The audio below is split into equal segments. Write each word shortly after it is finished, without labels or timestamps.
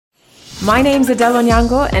My name's Adele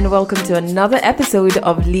Onyango and welcome to another episode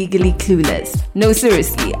of Legally Clueless. No,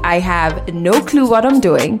 seriously, I have no clue what I'm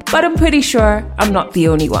doing, but I'm pretty sure I'm not the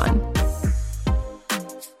only one.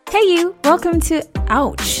 Hey you, welcome to...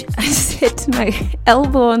 Ouch, I just hit my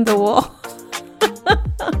elbow on the wall.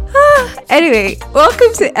 Anyway,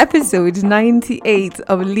 welcome to episode 98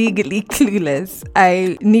 of Legally Clueless.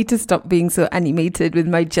 I need to stop being so animated with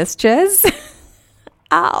my gestures.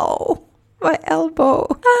 Ow. My elbow.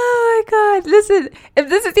 Oh my God. Listen, if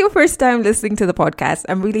this is your first time listening to the podcast,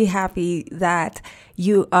 I'm really happy that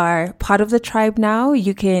you are part of the tribe now.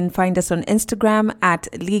 You can find us on Instagram at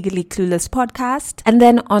Legally Clueless Podcast. And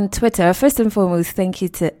then on Twitter, first and foremost, thank you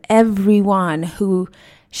to everyone who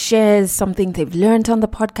shares something they've learned on the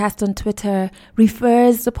podcast on Twitter,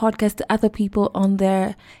 refers the podcast to other people on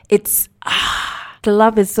there. It's, the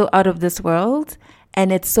love is so out of this world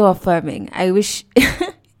and it's so affirming. I wish...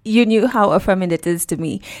 you knew how affirming it is to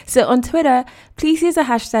me. So on Twitter, please use the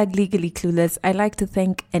hashtag Legally Clueless. I like to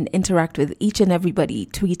thank and interact with each and everybody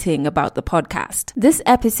tweeting about the podcast. This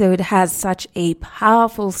episode has such a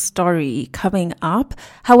powerful story coming up.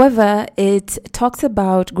 However, it talks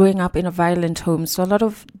about growing up in a violent home. So a lot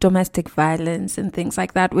of domestic violence and things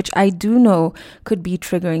like that, which I do know could be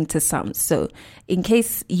triggering to some. So in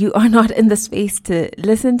case you are not in the space to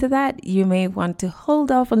listen to that, you may want to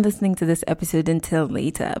hold off on listening to this episode until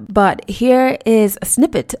later. But here is a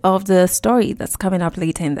snippet of the story that's coming up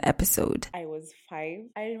later in the episode. I was 5.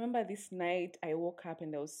 I remember this night I woke up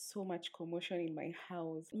and there was so much commotion in my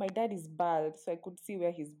house. My dad is bald, so I could see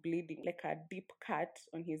where he's bleeding, like a deep cut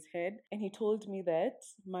on his head. And he told me that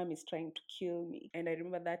mom is trying to kill me. And I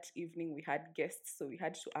remember that evening we had guests, so we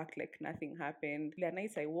had to act like nothing happened. The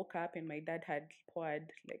night I woke up and my dad had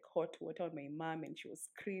poured like hot water on my mom and she was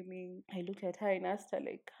screaming. I looked at her and asked her,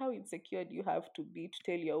 like, how insecure do you have to be to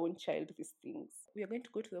tell your own child these things? We are going to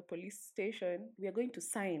go to the police station. We are going to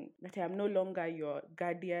sign that I am no longer your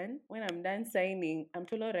guardian. When I'm done signing, I'm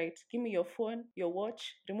told, all right, give me your phone, your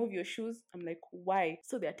watch, remove your shoes. I'm like, why?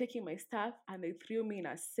 So they're taking my stuff and they threw me in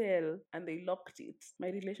a cell and they locked it. My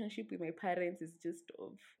relationship with my parents is just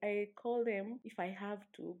off. I call them if I have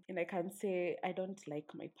to and I can say I don't like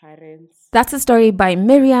my parents. That's a story by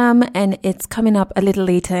Miriam and it's coming up a little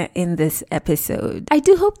later in this episode. I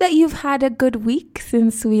do hope that you've had a good week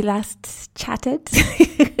since we last chatted.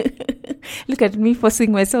 Look at me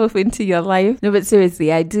forcing myself into your life. No, but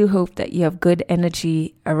seriously, I do hope that you have good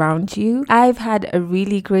energy around you. I've had a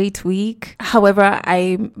really great week. However,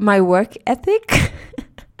 my work ethic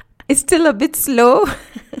is still a bit slow.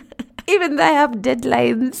 Even though I have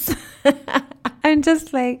deadlines. I'm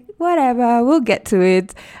just like, whatever, we'll get to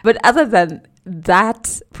it. But other than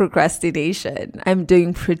that procrastination, I'm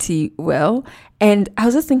doing pretty well. And I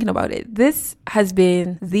was just thinking about it. This has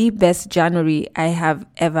been the best January I have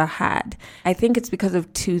ever had. I think it's because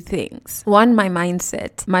of two things. One, my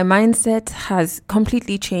mindset. My mindset has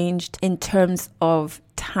completely changed in terms of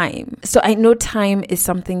time. So I know time is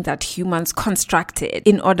something that humans constructed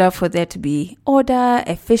in order for there to be order,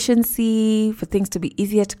 efficiency, for things to be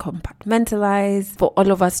easier to compartmentalize, for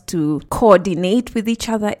all of us to coordinate with each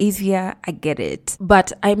other easier. I get it.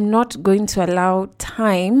 But I'm not going to allow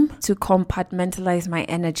time to compartmentalize my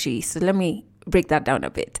energy. So let me break that down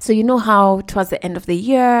a bit. So you know how towards the end of the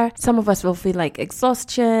year, some of us will feel like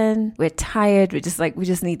exhaustion, we're tired, we just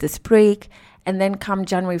need this break. And then come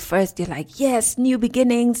January 1st, you're like, yes, new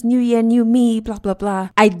beginnings, new year, new me, blah, blah, blah.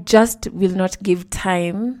 I just will not give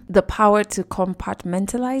time the power to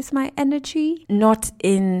compartmentalize my energy, not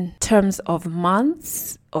in terms of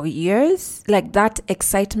months or years. Like that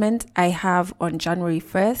excitement I have on January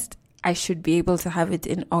 1st, I should be able to have it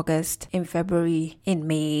in August, in February, in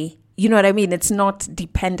May. You know what I mean? It's not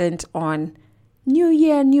dependent on new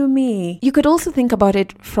year, new me. You could also think about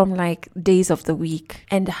it from like days of the week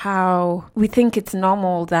and how we think it's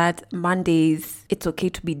normal that Mondays, it's okay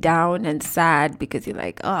to be down and sad because you're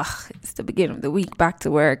like, it's the beginning of the week, back to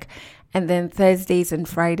work. And then Thursdays and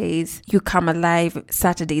Fridays, you come alive,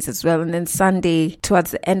 Saturdays as well. And then Sunday, towards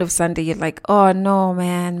the end of Sunday, you're like, oh no,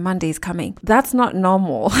 man, Monday's coming. That's not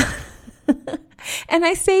normal. And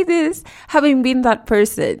I say this having been that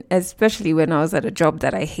person, especially when I was at a job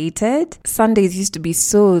that I hated. Sundays used to be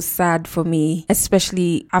so sad for me,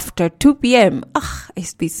 especially after 2 p.m. I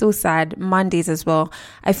used to be so sad. Mondays as well.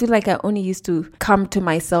 I feel like I only used to come to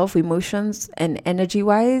myself emotions and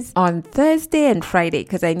energy-wise on Thursday and Friday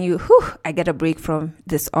because I knew, I get a break from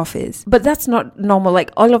this office. But that's not normal. Like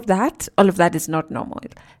all of that is not normal.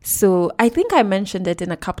 So I think I mentioned it in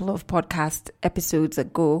a couple of podcast episodes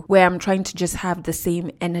ago where I'm trying to just have the same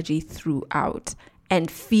energy throughout. and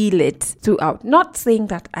feel it throughout. Not saying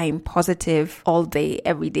that I'm positive all day,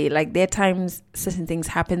 every day. Like there are times certain things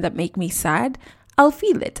happen that make me sad. I'll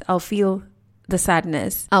feel it. I'll feel the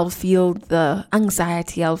sadness. I'll feel the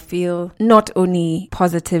anxiety. I'll feel not only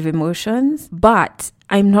positive emotions, but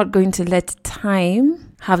I'm not going to let time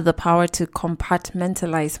have the power to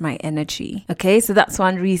compartmentalize my energy. Okay, so that's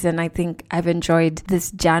one reason I think I've enjoyed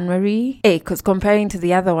this January. Because comparing to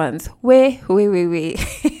the other ones, wait.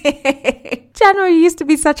 January used to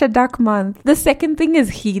be such a dark month. The second thing is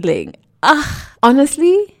healing.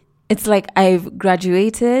 Honestly, it's like I've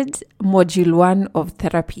graduated module 1 of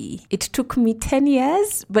therapy. It took me 10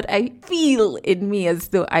 years, but I feel in me as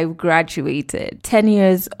though I've graduated. 10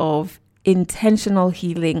 years of intentional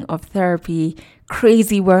healing, of therapy,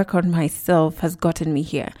 crazy work on myself has gotten me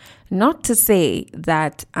here. Not to say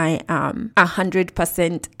that I am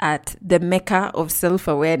 100% at the mecca of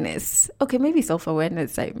self-awareness. Okay, maybe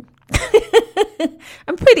self-awareness,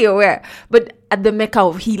 I'm pretty aware, but at the mecca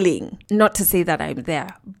of healing. Not to say that I'm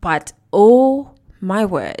there, but oh my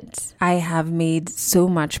word, I have made so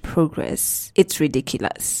much progress. It's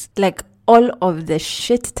ridiculous. Like all of the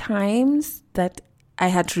shit times that I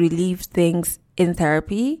had to relieve things in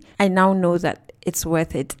therapy, I now know that it's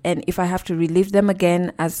worth it. And if I have to relive them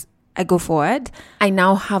again as I go forward, I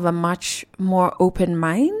now have a much more open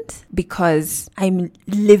mind because I'm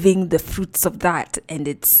living the fruits of that. And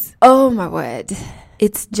it's, oh my word,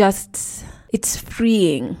 it's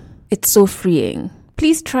freeing. It's so freeing.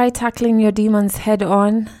 Please try tackling your demons head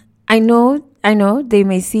on. I know they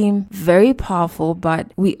may seem very powerful,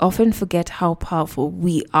 but we often forget how powerful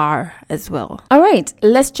we are as well. All right,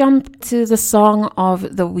 let's jump to the song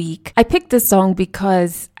of the week. I picked this song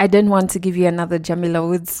because I didn't want to give you another Jamila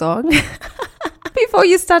Woods song. Before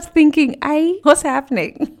you start thinking, what's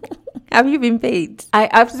happening? Have you been paid? I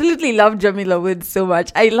absolutely love Jamila Woods so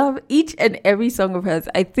much. I love each and every song of hers.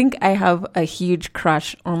 I think I have a huge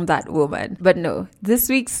crush on that woman. But no, this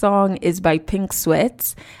week's song is by Pink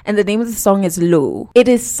Sweats, and the name of the song is Low. It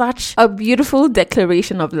is such a beautiful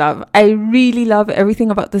declaration of love. I really love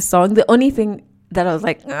everything about the song. The only thing that I was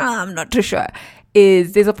like, I'm not too sure,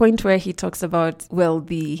 is there's a point where he talks about,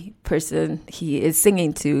 the person he is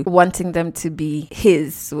singing to, wanting them to be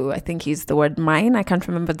his. So I think he used the word mine. I can't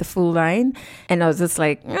remember the full line. And I was just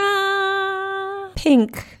like,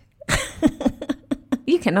 Pink.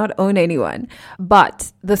 You cannot own anyone.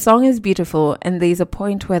 But the song is beautiful. And there's a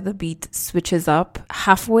point where the beat switches up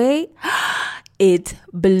halfway. It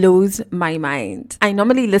blows my mind. I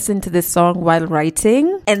normally listen to this song while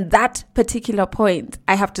writing, and that particular point,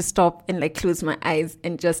 I have to stop and close my eyes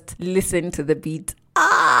and just listen to the beat.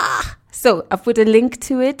 So I've put a link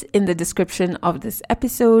to it in the description of this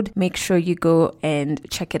episode. Make sure you go and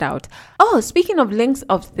check it out. Oh, speaking of links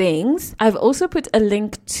of things, I've also put a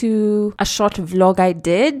link to a short vlog I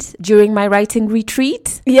did during my writing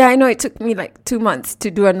retreat. Yeah, I know it took me 2 months to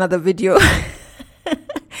do another video.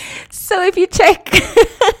 So if you check,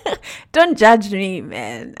 don't judge me,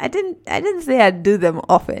 man. I didn't say I'd do them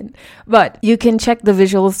often, but you can check the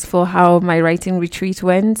visuals for how my writing retreat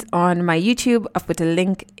went on my YouTube. I've put a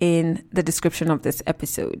link in the description of this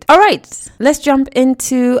episode. All right, let's jump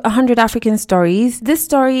into 100 African stories. This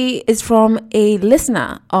story is from a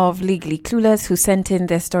listener of Legally Clueless who sent in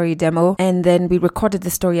their story demo, and then we recorded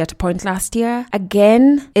the story at a point last year.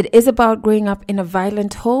 Again, it is about growing up in a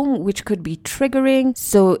violent home, which could be triggering.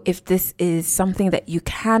 So if this is something that you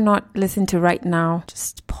cannot listen to right now,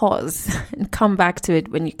 just pause and come back to it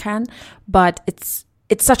when you can. But it's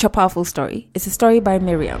such a powerful story. It's a story by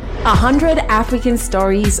Miriam. 100 African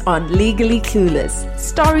stories on Legally Clueless.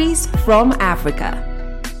 Stories from Africa.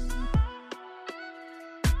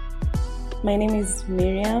 My name is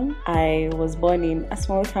Miriam. I was born in a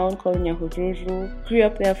small town called Nyahururu. Grew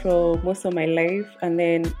up there for most of my life, and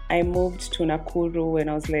then I moved to Nakuru when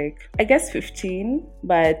I was 15,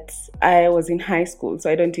 but I was in high school, so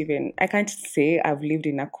I can't say I've lived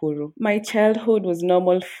in Nakuru. My childhood was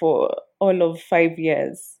normal for all of 5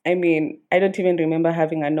 years. I don't even remember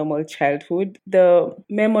having a normal childhood. The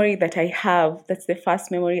memory that I have, that's the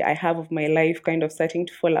first memory I have of my life kind of starting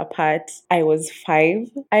to fall apart. I was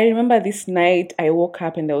 5. I remember this night I woke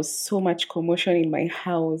up and there was so much commotion in my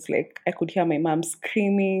house. I could hear my mom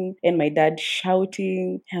screaming and my dad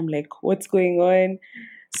shouting. I'm like, what's going on?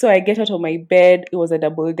 So I get out of my bed. It was a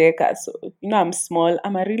double decker. So, I'm small.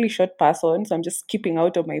 I'm a really short person. So I'm just skipping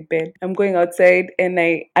out of my bed. I'm going outside and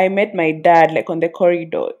I met my dad on the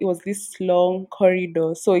corridor. It was this long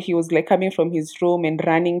corridor. So he was coming from his room and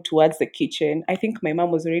running towards the kitchen. I think my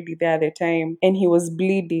mom was already there at the time and he was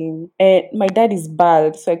bleeding. And my dad is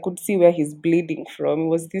bald. So I could see where he's bleeding from. It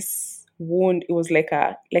was this wound. It was like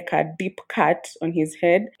a deep cut on his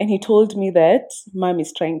head. And he told me that mom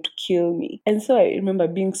is trying to kill me. And so I remember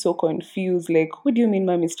being so confused, like, what do you mean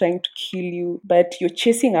mom is trying to kill you? But you're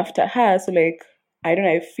chasing after her. So like, I don't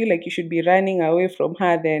know, I feel like you should be running away from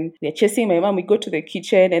her. Then they're chasing my mom. We go to the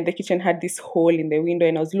kitchen, and the kitchen had this hole in the window,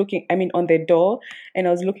 and on the door, and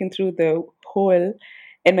I was looking through the hole,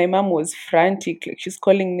 and my mom was frantic, like she's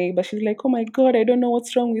calling neighbor. She's like, "Oh my god, I don't know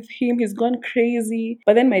what's wrong with him. He's gone crazy."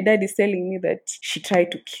 But then my dad is telling me that she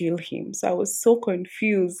tried to kill him. So I was so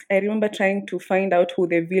confused. I remember trying to find out who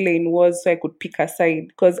the villain was so I could pick a side,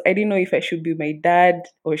 because I didn't know if I should be my dad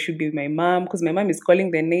or should be my mom, because my mom is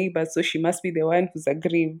calling the neighbor, so she must be the one who's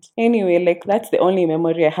aggrieved. Anyway, like that's the only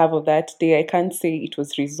memory I have of that day. I can't say it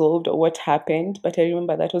was resolved or what happened, but I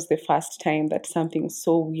remember that was the first time that something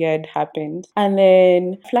so weird happened. And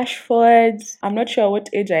then flash forward, I'm not sure what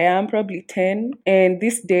age I am, probably 10. And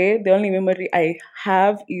this day, the only memory I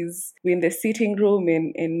have is we're in the sitting room,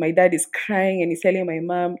 and my dad is crying and he's telling my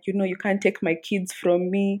mom, you can't take my kids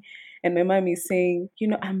from me. And my mom is saying,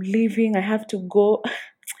 I'm leaving, I have to go.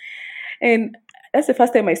 And that's the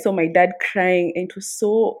first time I saw my dad crying, and it was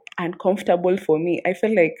so uncomfortable for me. I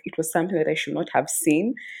felt like it was something that I should not have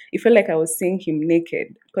seen. It felt like I was seeing him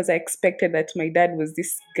naked, because I expected that my dad was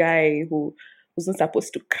this guy who was not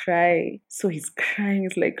supposed to cry. So he's crying.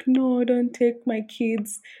 He's like, "No, don't take my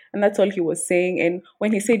kids." And that's all he was saying. And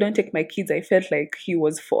when he said, "Don't take my kids," I felt like he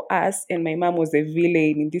was for us, and my mom was a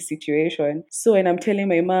villain in this situation. So, and I'm telling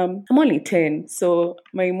my mom, I'm only 10. So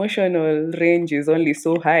my emotional range is only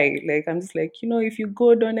so high. Like, I'm just like, if you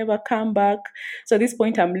go, don't ever come back. So at this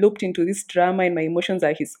point, I'm looped into this drama, and my emotions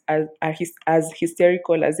are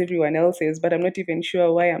hysterical as everyone else's, but I'm not even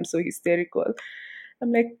sure why I'm so hysterical.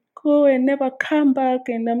 I'm like, go and never come back,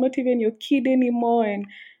 and I'm not even your kid anymore. And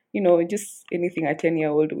just anything a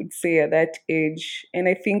 10-year-old would say at that age. And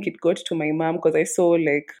I think it got to my mom, because I saw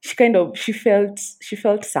like she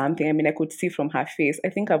felt something. I mean, I could see from her face. I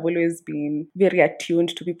think I've always been very attuned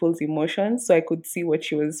to people's emotions, so I could see what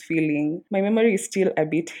she was feeling. My memory is still a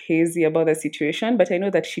bit hazy about the situation, but I know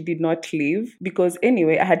that she did not leave, because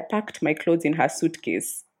anyway, I had packed my clothes in her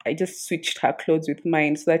suitcase. I just switched her clothes with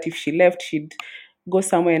mine, so that if she left, she'd go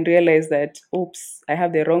somewhere and realize that, oops, I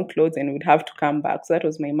have the wrong clothes and would have to come back. So that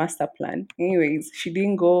was my master plan. Anyways, she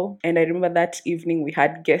didn't go. And I remember that evening we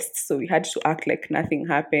had guests, so we had to act like nothing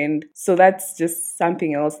happened. So that's just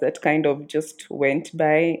something else that kind of just went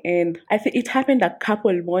by. And I think it happened a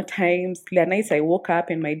couple more times. The nights I woke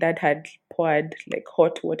up and my dad had poured like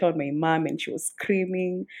hot water on my mom, and she was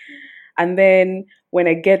screaming. And then when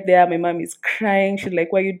I get there, my mom is crying. She's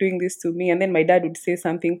like, "Why are you doing this to me?" And then my dad would say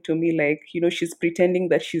something to me like, "She's pretending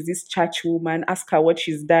that she's this church woman. Ask her what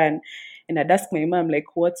she's done." And I'd ask my mom,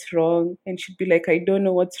 like, "What's wrong?" And she'd be like, "I don't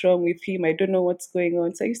know what's wrong with him. I don't know what's going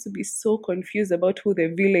on." So I used to be so confused about who the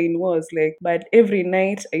villain was. Like, but every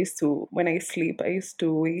night when I sleep, I used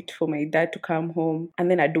to wait for my dad to come home.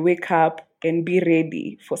 And then I'd wake up and be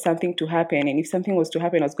ready for something to happen. And if something was to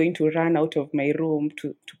happen, I was going to run out of my room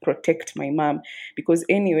to protect my mom. Because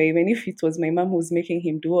anyway, even if it was my mom who was making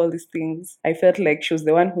him do all these things, I felt like she was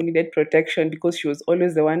the one who needed protection, because she was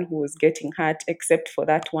always the one who was getting hurt, except for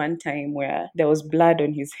that one time where there was blood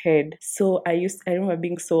on his head. So I remember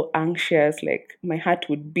being so anxious, like my heart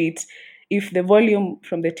would beat. If the volume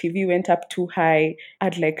from the TV went up too high,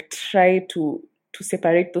 I'd like try to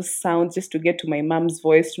separate those sounds just to get to my mom's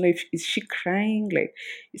voice to know if is she crying, like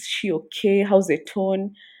is she okay, how's the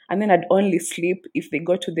tone. And then I'd only sleep if they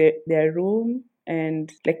got to their room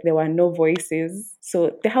and like there were no voices.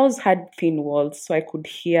 So the house had thin walls, so I could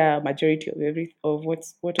hear majority of what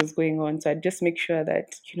was going on. So I'd just make sure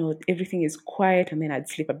that everything is quiet, and then I'd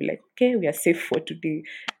sleep. I'd be like, okay, we are safe for today.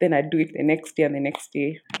 Then I'd do it the next day and the next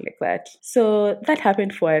day, like that. So that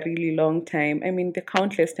happened for a really long time. I mean, the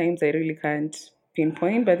countless times I really can't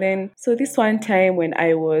pinpoint. But then, so this one time when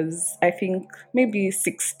I was, I think maybe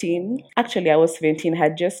 16, actually I was 17,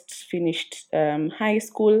 had just finished high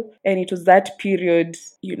school, and it was that period,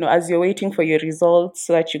 as you're waiting for your results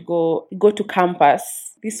so that you go to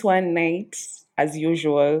campus. This one night, as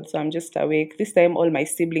usual, so I'm just awake. This time all my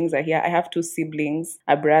siblings are here. I have two siblings,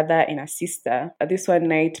 a brother and a sister. This one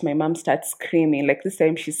night my mom starts screaming. Like this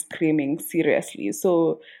time she's screaming seriously.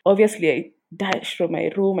 So obviously I dash from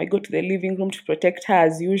my room. I go to the living room to protect her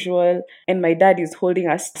as usual. And my dad is holding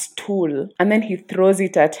a stool, and then he throws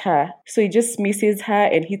it at her. So he just misses her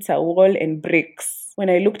and hits a wall and breaks. When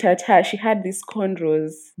I looked at her, she had these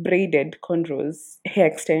braided cornrows, hair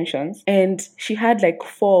extensions, and she had like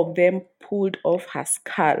 4 of them pulled off her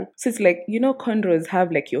scalp. So it's like, cornrows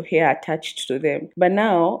have like your hair attached to them, but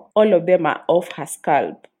now all of them are off her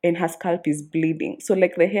scalp. and her scalp is bleeding. So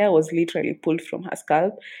like the hair was literally pulled from her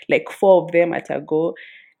scalp, like four of them at a go.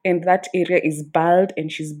 And that area is bald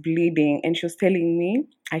and she's bleeding. And she was telling me,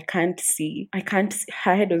 I can't see. I can't see.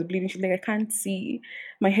 Her head was bleeding. She's like, I can't see.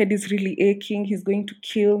 My head is really aching. He's going to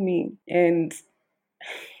kill me. And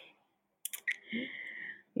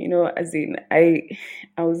as in I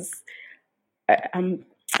was I, I'm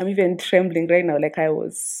even trembling right now. Like I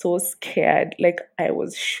was so scared. Like I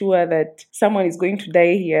was sure that someone is going to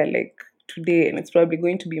die here, like today, and it's probably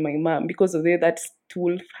going to be my mom because of the way that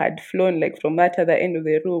stool had flown, like from that other end of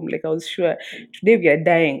the room. Like I was sure today we are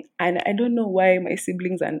dying, and I don't know why my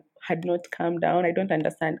siblings had not calmed down. I don't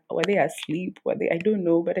understand. Were they asleep? Were they? I don't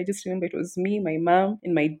know. But I just remember it was me, my mom,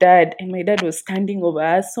 and my dad. And my dad was standing over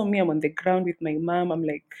us. So me, I'm on the ground with my mom. I'm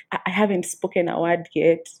like, I haven't spoken a word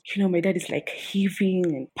yet. My dad is like heaving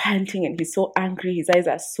and panting, and he's so angry. His eyes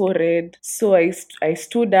are so red. So I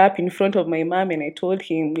stood up in front of my mom and I told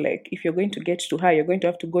him, like, if you're going to get to her, you're going to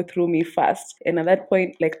have to go through me first. And at that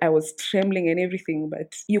point, like, I was trembling and everything,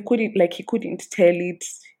 but he couldn't tell it.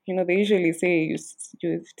 They usually say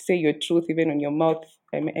you say your truth even on your mouth.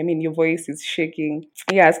 I mean, your voice is shaking.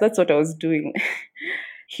 Yes, that's what I was doing.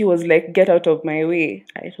 He was like, get out of my way.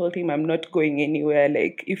 I told him, I'm not going anywhere.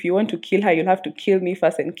 Like, if you want to kill her, you'll have to kill me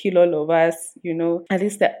first and kill all of us. At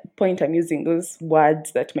this that point, I'm using those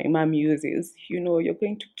words that my mom uses. You're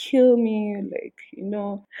going to kill me. Like.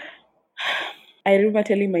 I remember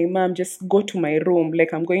telling my mom, just go to my room,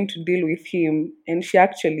 like I'm going to deal with him. And she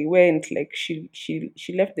actually went, like she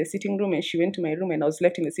left the sitting room and she went to my room, and I was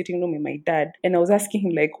left in the sitting room with my dad. And I was asking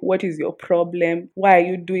him, like, what is your problem? Why are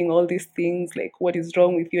you doing all these things? Like, what is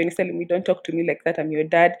wrong with you? And he's telling me, don't talk to me like that. I'm your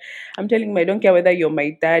dad. I'm telling him, I don't care whether you're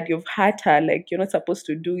my dad, you've hurt her, like you're not supposed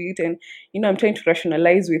to do it. And I'm trying to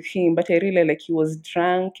rationalize with him, but I really like he was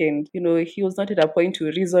drunk, and he was not at a point to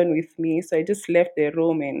reason with me. So I just left the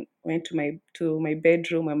room and went to my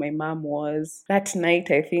bedroom where my mom was. That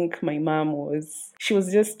night, I think my mom she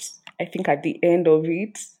was just, I think, at the end of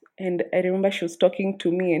it. And I remember she was talking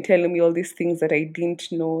to me and telling me all these things that I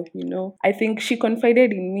didn't know. I think she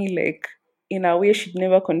confided in me, like, in a way she'd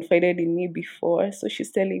never confided in me before. So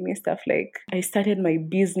she's telling me stuff like, I started my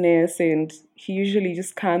business and he usually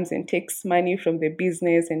just comes and takes money from the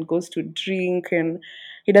business and goes to drink, and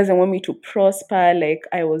he doesn't want me to prosper. Like,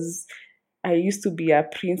 I used to be a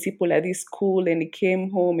principal at this school, and he came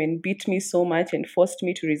home and beat me so much and forced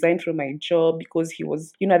me to resign from my job because he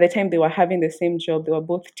was, at the time they were having the same job. They were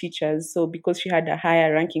both teachers. So because she had a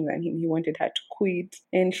higher ranking than him, he wanted her to quit.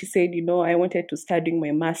 And she said, I wanted to start doing my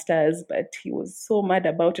master's, but he was so mad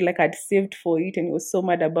about it. Like, I'd saved for it and he was so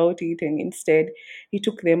mad about it. And instead, he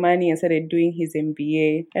took the money and started doing his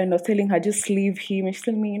MBA. And I was telling her, just leave him. And she's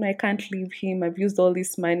telling me, I can't leave him. I've used all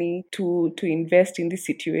this money to invest in this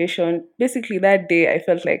situation. Basically, that day I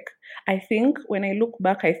felt like, I think when I look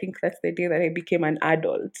back, I think that's the day that I became an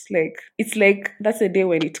adult. Like, it's like that's the day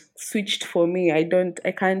when it switched for me.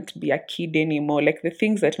 I can't be a kid anymore. Like, the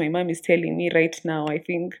things that my mom is telling me right now, I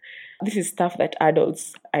think this is stuff that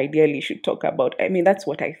adults ideally should talk about. I mean, that's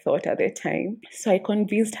what I thought at the time. So I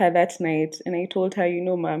convinced her that night and I told her,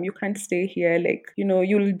 mom, you can't stay here. Like,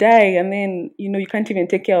 you'll die, and then, you can't even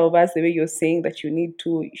take care of us the way you're saying that you need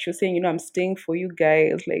to. She was saying, I'm staying for you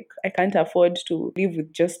guys. Like, I can't afford to live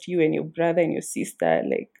with just you and your brother and your sister.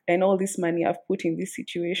 Like, and all this money I've put in this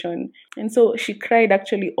situation. And so she cried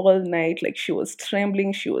actually all night. Like, she was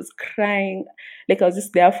trembling, she was crying. Like, I was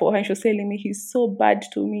just there for her, and she was telling me, he's so bad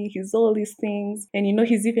to me, he's all these things. And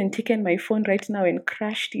he's even taken my phone right now and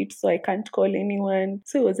crashed it, so I can't call anyone.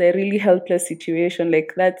 So it was a really helpless situation.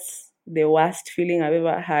 Like, that's the worst feeling I've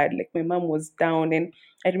ever had. Like, my mom was down, and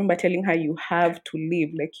I remember telling her, you have to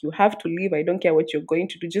leave. Like, you have to leave. I don't care what you're going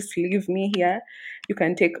to do. Just leave me here. You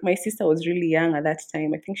can take, my sister was really young at that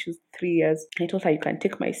time. I think she was 3 years. I told her, you can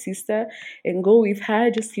take my sister and go with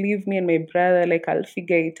her. Just leave me and my brother. Like, I'll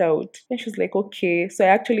figure it out. And she was like, okay. So I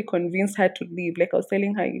actually convinced her to leave. Like, I was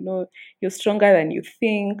telling her, you're stronger than you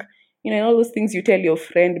think. And all those things you tell your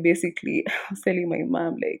friend, basically. I was telling my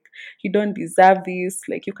mom, like, you don't deserve this.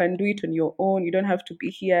 Like, you can do it on your own. You don't have to be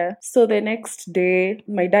here. So the next day,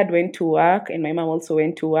 my dad went to work and my mom also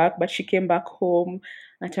went to work, but she came back home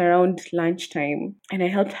at around lunchtime, and I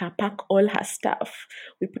helped her pack all her stuff.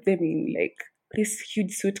 We put them in like this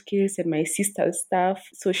huge suitcase and my sister's stuff.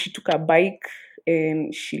 So she took a bike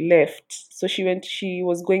and she left. So she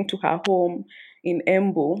was going to her home. in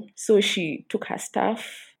Embu. So she took her stuff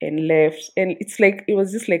and left. And it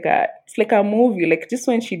was just like a movie. Like just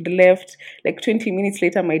when she'd left, like 20 minutes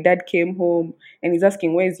later, my dad came home and he's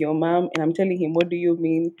asking, "Where's your mom?" And I'm telling him, "What do you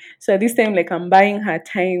mean?" So at this time, like I'm buying her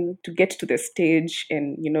time to get to the stage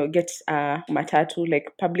and, get a matatu,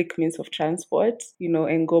 like public means of transport,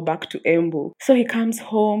 and go back to Embu. So he comes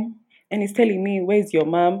home and he's telling me, "Where's your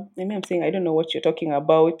mom?" And I'm saying, "I don't know what you're talking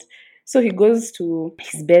about." So he goes to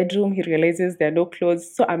his bedroom. He realizes there are no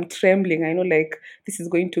clothes. So I'm trembling. I know, like, this is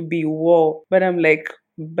going to be war. But I'm like,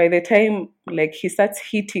 by the time, like, he starts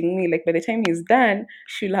hitting me, like, by the time he's done,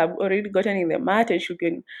 she'll have already gotten in the mat and she'll be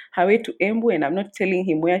on her way to Embu. And I'm not telling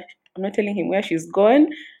him where she's gone.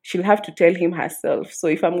 She'll have to tell him herself. So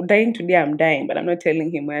if I'm dying today, I'm dying, but I'm not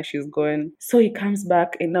telling him where she's gone. So he comes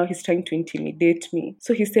back and now he's trying to intimidate me.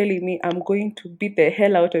 So he's telling me, "I'm going to beat the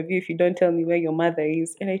hell out of you if you don't tell me where your mother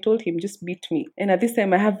is." And I told him, "Just beat me." And at this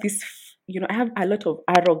time, I have I have a lot of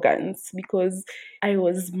arrogance because I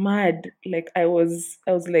was mad. Like I was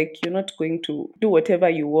like, "You're not going to do whatever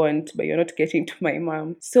you want, but you're not getting to my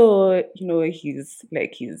mom." So, they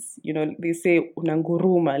say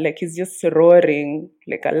unanguruma, like he's just roaring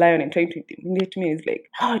like a lion and trying to intimidate me. He's like,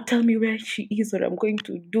 "Oh, tell me where she is or I'm going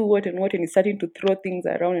to do what and what." And he's starting to throw things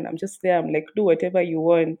around and I'm just there. I'm like, "Do whatever you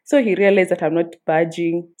want." So he realized that I'm not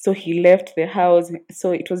budging. So he left the house.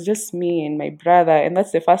 So it was just me and my brother. And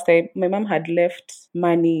that's the first time my mom had left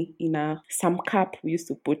money in some cup. We used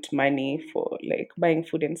to put money for like buying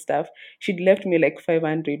food and stuff. She'd left me like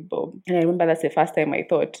 500 bob. And I remember that's the first time I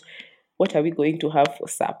thought, what are we going to have for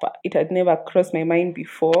supper? It had never crossed my mind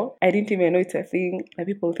before. I didn't even know it's a thing that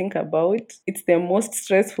people think about. It's the most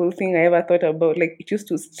stressful thing I ever thought about. Like, it used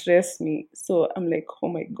to stress me. So I'm like, oh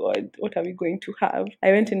my God, what are we going to have?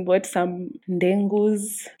 I went and bought some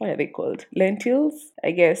ndengus. What are they called? Lentils?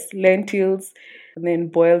 I guess lentils. And then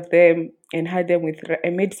boiled them and had them with I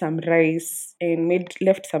made some rice and made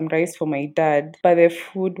left some rice for my dad, but the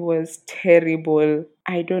food was terrible.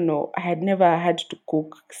 I don't know, I had never had to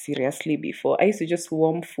cook seriously before. I used to just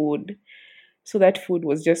warm food, so that food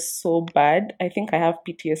was just so bad. I think I have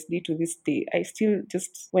PTSD to this day. I still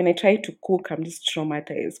just, when I try to cook, I'm just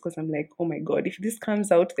traumatized because I'm like, oh my God, if this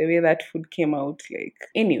comes out the way that food came out, like,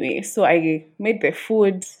 anyway. So I made the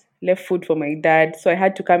food, left food for my dad. So I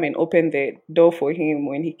had to come and open the door for him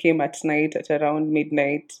when he came at night at around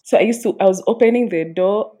midnight. So I was opening the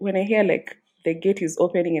door when I hear like the gate is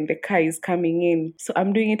opening and the car is coming in. So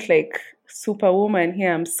I'm doing it like superwoman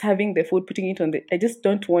here. I'm serving the food, putting it on I just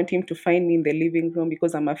don't want him to find me in the living room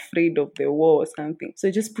because I'm afraid of the war or something. So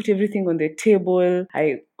I just put everything on the table.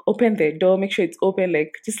 I open the door, make sure it's open,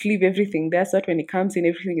 like just leave everything there so that when he comes in,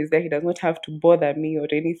 everything is there. He does not have to bother me or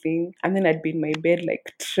anything. And then I'd be in my bed,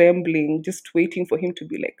 like trembling, just waiting for him to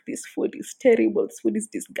be like, "This food is terrible, this food is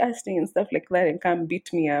disgusting," and stuff like that, and come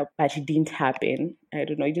beat me up. But it didn't happen. I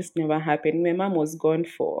don't know, it just never happened. My mom was gone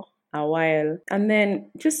for a while. And then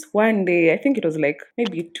just one day, I think it was like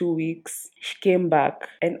maybe 2 weeks, she came back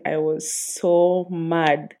and I was so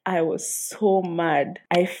mad. I was so mad.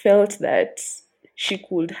 I felt that she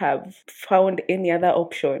could have found any other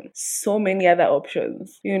option, so many other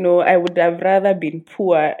options. I would have rather been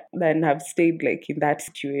poor than have stayed like in that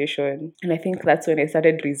situation. And I think that's when I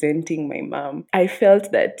started resenting my mom. I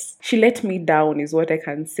felt that she let me down, is what I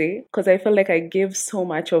can say, because I felt like I gave so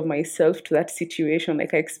much of myself to that situation.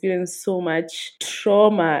 Like I experienced so much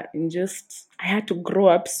trauma and just I had to grow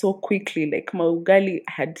up so quickly. Like my ugali,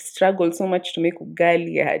 I had struggled so much to make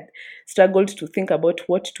ugali. I had struggled to think about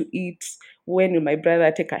what to eat. When will my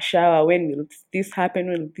brother take a shower? When will this happen?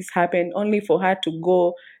 When will this happen? Only for her to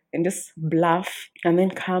go and just bluff and then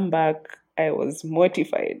come back. I was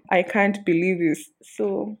mortified. I can't believe this.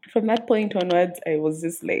 So from that point onwards, I was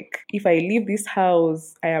just like, if I leave this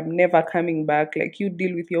house, I am never coming back. Like, you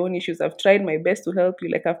deal with your own issues. I've tried my best to help you.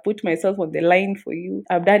 Like, I've put myself on the line for you.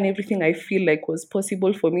 I've done everything I feel like was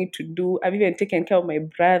possible for me to do. I've even taken care of my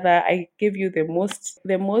brother. I gave you the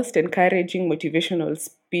most encouraging motivational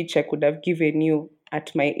speech I could have given you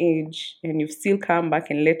at my age, and you've still come back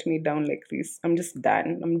and let me down like this. I'm just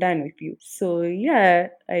done. I'm done with you. So yeah,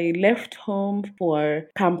 I left home for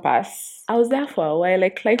campus. I was there for a while.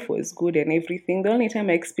 Like, life was good and everything. The only time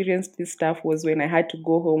I experienced this stuff was when I had to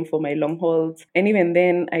go home for my long hauls. And even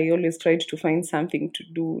then, I always tried to find something to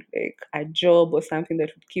do, like a job or something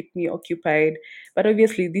that would keep me occupied. But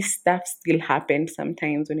obviously, this stuff still happened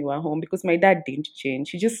sometimes when we were home because my dad didn't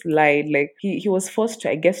change. He just lied. Like, he was forced to,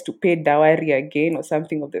 I guess, to pay dowry again or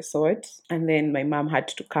something of the sort. And then my mom had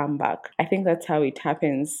to come back. I think that's how it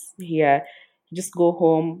happens here. You just go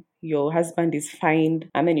home, your husband is fined,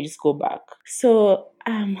 and then you just go back. So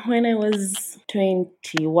when I was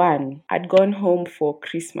 21, I'd gone home for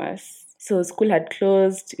Christmas. So school had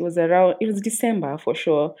closed. It was December for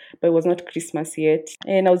sure, but it was not Christmas yet.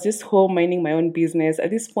 And I was just home minding my own business.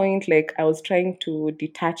 At this point, like, I was trying to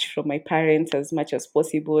detach from my parents as much as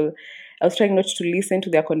possible. I was trying not to listen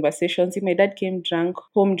to their conversations. If my dad came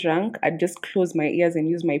home drunk, I'd just close my ears and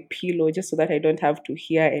use my pillow just so that I don't have to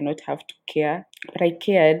hear and not have to care. But I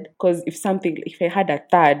cared because if I had a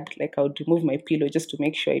third, like, I would remove my pillow just to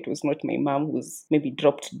make sure it was not my mom who's maybe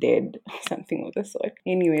dropped dead or something of the sort.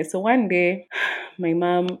 Anyway, so one day my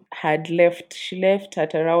mom had left. She left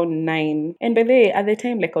at around 9. And by the way, at the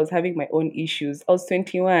time, like, I was having my own issues. I was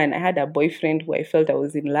 21. I had a boyfriend who I felt I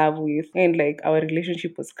was in love with, and like our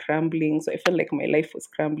relationship was crumbling. So I felt like my life was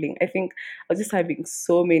crumbling. I think I was just having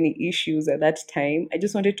so many issues at that time. I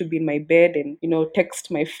just wanted to be in my bed and,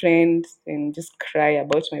 text my friend and just cry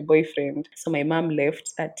about my boyfriend. So my mom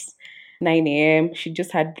left at 9 a.m. She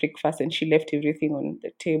just had breakfast and she left everything on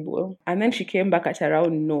the table. And then she came back at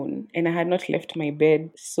around noon and I had not left my bed.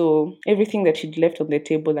 So everything that she'd left on the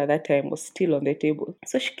table at that time was still on the table.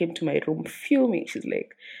 So she came to my room fuming. She's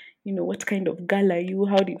like, what kind of girl are you?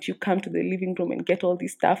 How did you come to the living room and get all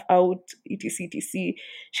this stuff out? etc. etc.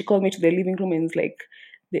 She called me to the living room and was like,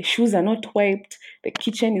 the shoes are not wiped, the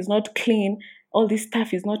kitchen is not clean, all this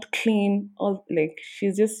stuff is not clean. All, like,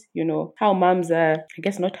 she's just, how moms are. I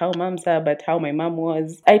guess not how moms are, but how my mom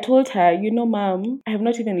was. I told her, mom, I have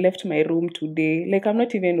not even left my room today. Like, I'm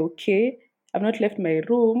not even okay. I've not left my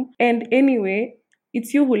room. And anyway,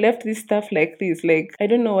 it's you who left this stuff like this. Like, I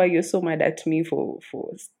don't know why you're so mad at me for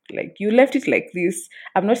like, you left it like this.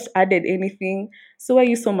 I've not added anything. So why are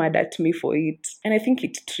you so mad at me for it? And I think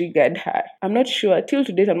it triggered her. I'm not sure. Till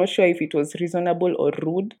to date, I'm not sure if it was reasonable or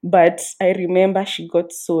rude. But I remember she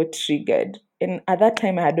got so triggered. And at that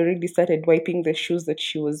time, I had already started wiping the shoes that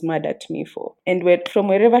she was mad at me for. And from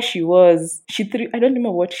wherever she was, she threw, I don't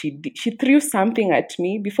remember what she did. She threw something at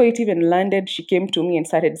me. Before it even landed, she came to me and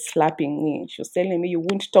started slapping me. She was telling me, you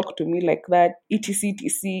won't talk to me like that. etc.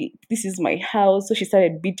 etc. This is my house. So she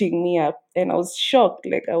started beating me up. And I was shocked.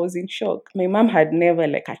 Like, I was in shock. My mom had never,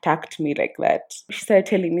 like, attacked me like that. She started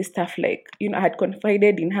telling me stuff like, I had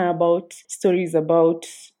confided in her about stories about,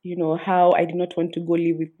 how I did not want to go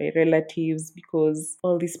live with my relatives because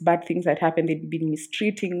all these bad things had happened. They'd been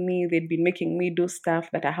mistreating me. They'd been making me do stuff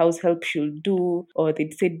that a house help should do, or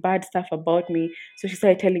they'd said bad stuff about me. So she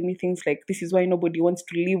started telling me things like, this is why nobody wants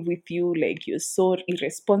to live with you. Like, you're so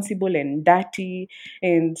irresponsible and dirty.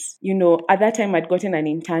 And, at that time I'd gotten an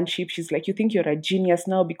internship. She's like, you think you're a genius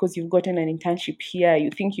now because you've gotten an internship here. You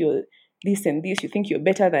think you're this and this, you think you're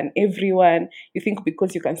better than everyone, you think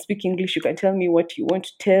because you can speak English you can tell me what you want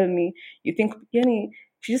to tell me, you think, yani,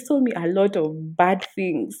 she just told me a lot of bad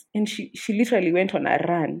things. And she literally went on a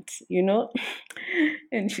rant,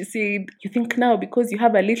 and she said, you think now because you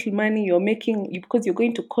have a little money because you're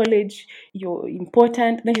going to college, you're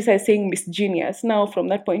important. Then she started saying Miss Genius. Now from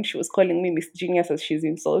that point she was calling me Miss Genius as she's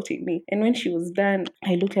insulting me. And when she was done,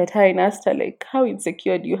 I looked at her and asked her, like, how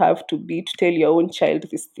insecure do you have to be to tell your own child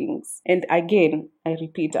these things? And again, I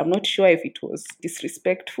repeat, I'm not sure if it was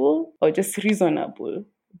disrespectful or just reasonable,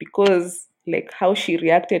 because like how she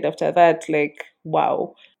reacted after that, like,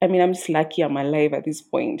 wow. I mean, I'm just lucky I'm alive at this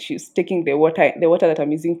point. She's taking the water that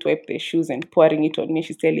I'm using to wipe the shoes and pouring it on me.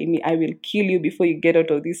 She's telling me, I will kill you before you get out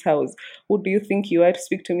of this house. Who do you think you are to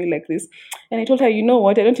speak to me like this? And I told her, you know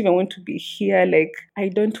what? I don't even want to be here. Like, I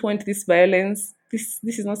don't want this violence. This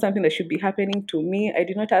is not something that should be happening to me. I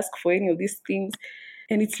did not ask for any of these things.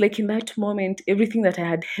 And it's like in that moment, everything that I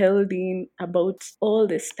had held in about all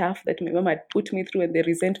the stuff that my mom had put me through and the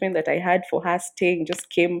resentment that I had for her staying just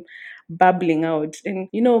came bubbling out. And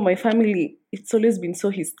my family, it's always been so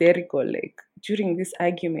hysterical. Like, during these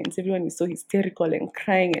arguments, everyone is so hysterical and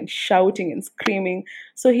crying and shouting and screaming.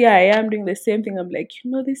 So here I am doing the same thing. I'm like,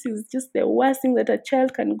 this is just the worst thing that a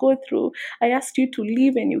child can go through. I asked you to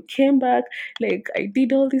leave and you came back. Like, I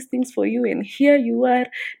did all these things for you and here you are.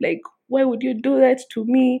 Like, why would you do that to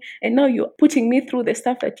me? And now you're putting me through the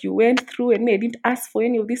stuff that you went through, and I didn't ask for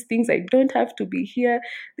any of these things. I don't have to be here.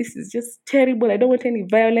 This is just terrible. I don't want any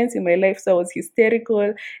violence in my life. So I was hysterical,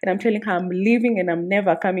 and I'm telling her I'm leaving and I'm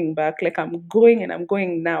never coming back. Like, I'm going and I'm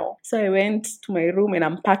going now. So I went to my room and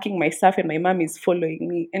I'm packing my stuff, and my mom is following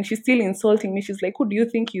me, and she's still insulting me. She's like, who do you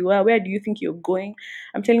think you are? Where do you think you're going?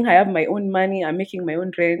 I'm telling her I have my own money. I'm making my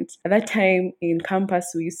own rent. At that time in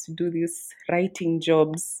campus, we used to do these writing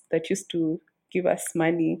jobs that used to give us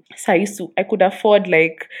money. So I could afford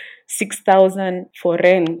like 6,000 for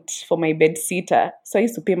rent for my bed sitter. So I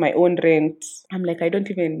used to pay my own rent. I'm like, I don't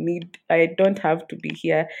have to be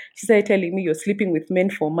here. She started telling me, you're sleeping with men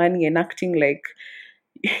for money and acting like,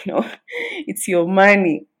 you know, it's your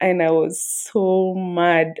money. And I was so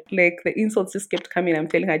mad. Like the insults just kept coming. I'm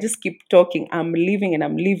telling her, just keep talking. I'm leaving and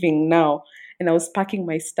I'm leaving now. And I was packing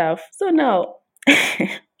my stuff. So now,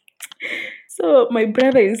 so my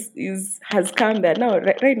brother is has come there now.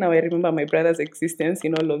 Right now, I remember my brother's existence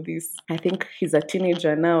in all of this. I think he's a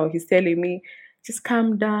teenager now. He's telling me, just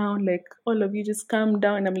calm down, like all of you, just calm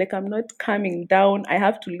down. And I'm like, I'm not calming down. I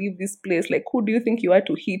have to leave this place. Like, who do you think you are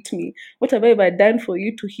to hit me? What have I ever done for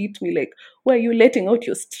you to hit me? Like, why are you letting out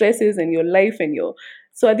your stresses and your life and your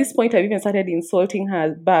so at this point, I've even started insulting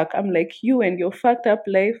her back. I'm like, you and your fucked up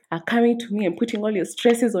life are coming to me and putting all your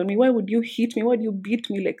stresses on me. Why would you hit me? Why would you beat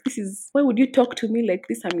me? Like, why would you talk to me like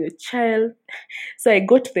this? I'm your child. So I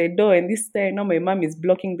go to the door, and this time now my mom is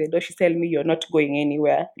blocking the door. She's telling me, you're not going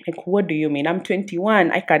anywhere. Like, what do you mean? I'm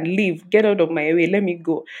 21. I can leave. Get out of my way. Let me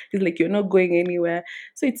go. She's like, you're not going anywhere.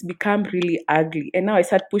 So it's become really ugly. And now I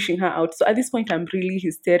start pushing her out. So at this point, I'm really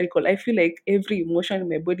hysterical. I feel like every emotion in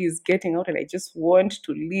my body is getting out, and I just want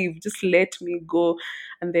to leave. Just let me go.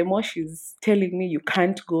 And the more she's telling me you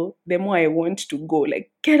can't go, the more I want to go.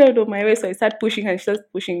 Like, get out of my way. So I start pushing her, and she starts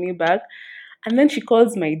pushing me back. And then she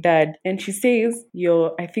calls my dad and she says,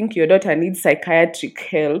 I think your daughter needs psychiatric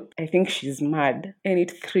help. I think she's mad. And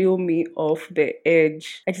it threw me off the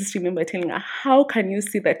edge. I just remember telling her, how can you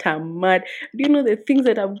see that I'm mad? Do you know the things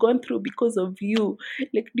that I've gone through because of you?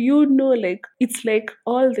 Like, do you know, like, it's like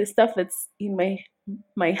all the stuff that's in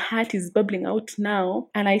my heart is bubbling out now.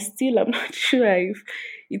 And I still am not sure if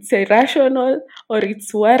it's irrational or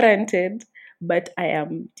it's warranted, but I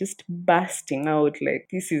am just bursting out like,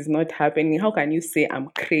 this is not happening. How can you say I'm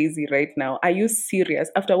crazy right now? Are you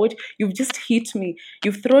serious? After what you've just hit me,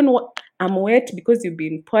 you've thrown what I'm wet because you've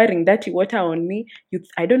been pouring dirty water on me.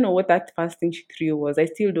 I don't know what that first thing she threw was. I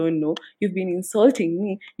still don't know. You've been insulting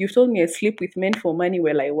me. You've told me I sleep with men for money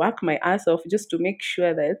while I work my ass off just to make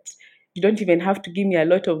sure that you don't even have to give me a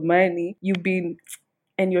lot of money.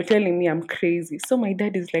 And you're telling me I'm crazy. So my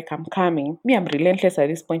dad is like, I'm coming. Me, I'm relentless at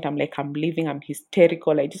this point. I'm like, I'm leaving. I'm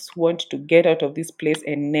hysterical. I just want to get out of this place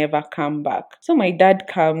and never come back. So my dad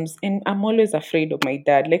comes, and I'm always afraid of my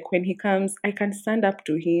dad. Like, when he comes, I can stand up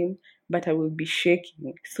to him, but I will be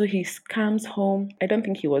shaking. So he comes home. I don't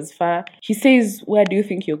think he was far. He says, where do you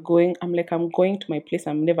think you're going? I'm like, I'm going to my place.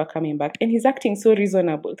 I'm never coming back. And he's acting so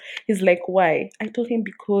reasonable. He's like, why? I told him,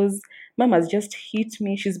 because Mom has just hit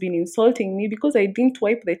me. She's been insulting me because I didn't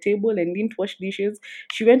wipe the table and didn't wash dishes.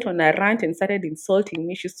 She went on a rant and started insulting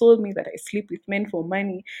me. She told me that I sleep with men for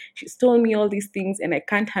money. She's told me all these things and I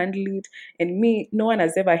can't handle it. And me, no one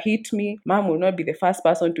has ever hit me. Mom will not be the first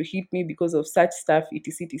person to hit me because of such stuff,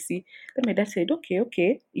 etc, etc. Then my dad said,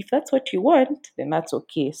 okay. If that's what you want, then that's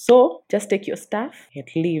okay. So just take your stuff and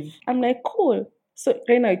leave. I'm like, cool. So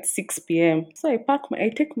right now it's 6 p.m. So I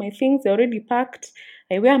take my things, they're already packed.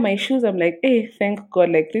 I wear my shoes. I'm like, hey, thank God.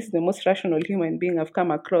 Like, this is the most rational human being I've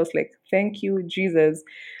come across. Like, thank you, Jesus.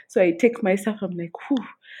 So I take my stuff. I'm like, whew,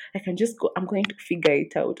 I can just go. I'm going to figure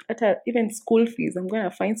it out. Even school fees, I'm going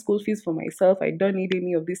to find school fees for myself. I don't need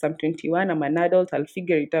any of this. I'm 21. I'm an adult. I'll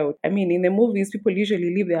figure it out. I mean, in the movies, people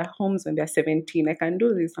usually leave their homes when they're 17. I can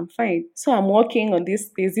do this. I'm fine. So I'm walking on this.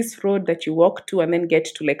 There's this road that you walk to and then get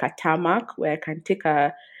to like a tarmac where I can take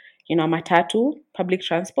a matatu, public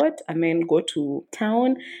transport, and then go to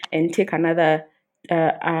town and take another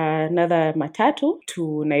matatu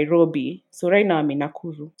to Nairobi. So right now I'm in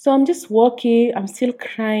Nakuru. So I'm just walking, I'm still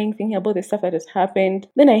crying, thinking about the stuff that has happened.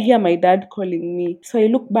 Then I hear my dad calling me. So I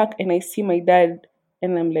look back and I see my dad.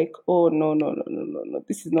 And I'm like, oh, no,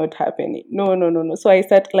 this is not happening. No. So I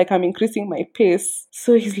start, like, I'm increasing my pace.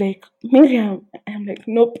 So he's like, Miriam. I'm like,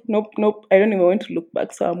 nope. I don't even want to look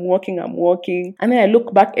back. So I'm walking. And then I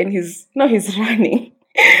look back and he's running.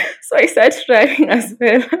 So I start running as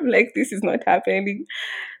well. I'm like, this is not happening.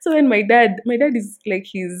 So then my dad is like,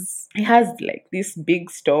 he has like this big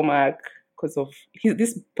stomach because of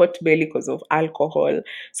this pot belly because of alcohol.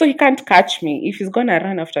 So he can't catch me. If he's gonna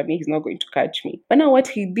run after me, he's not going to catch me. But now what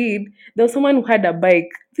he did, there was someone who had a bike.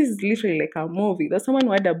 This is literally like a movie. There's someone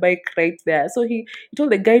who had a bike right there. So he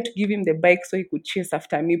told the guy to give him the bike so he could chase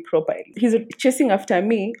after me properly. He's chasing after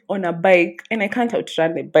me on a bike and I can't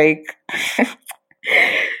outrun the bike.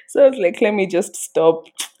 So I was like, let me just stop.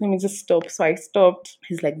 Let me just stop. So I stopped.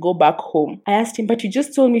 He's like, go back home. I asked him, but you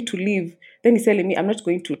just told me to leave. Then he's telling me, I'm not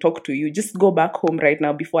going to talk to you. Just go back home right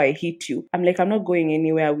now before I hit you. I'm like, I'm not going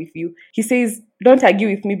anywhere with you. He says, don't argue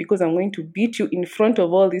with me because I'm going to beat you in front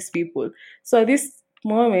of all these people. So at this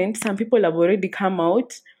moment, some people have already come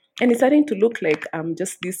out, and it's starting to look like I'm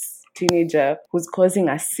just this teenager who's causing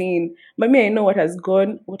a scene. But me, I know what has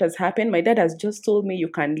happened. My dad has just told me you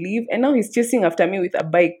can leave, and now he's chasing after me with a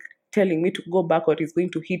bike, telling me to go back or he's going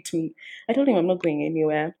to hit me. I told him I'm not going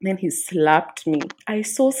anywhere. Then he slapped me. I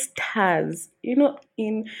saw stars, in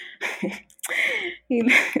in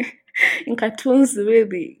in cartoons where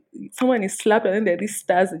someone is slapped and then there are these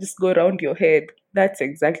stars that just go around your head. That's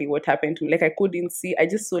exactly what happened to me. Like I couldn't see. I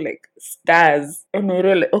just saw like stars. And I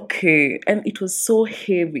realized, like, okay. And it was so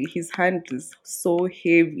heavy. His hand is so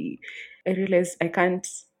heavy. I realized I can't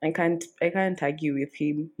argue with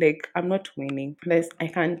him. Like I'm not winning. I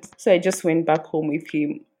can't. So I just went back home with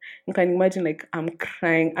him. You can imagine, like, I'm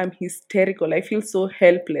crying, I'm hysterical, I feel so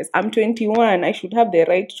helpless. I'm 21, I should have the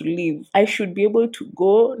right to live. I should be able to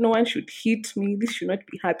go. No one should hit me. This should not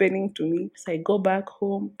be happening to me. So I go back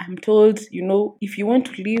home. I'm told, if you want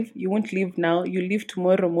to leave, you won't leave now. You leave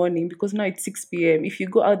tomorrow morning because now it's 6 p.m. If you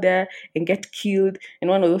go out there and get killed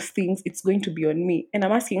and one of those things, it's going to be on me. And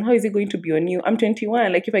I'm asking, how is it going to be on you? I'm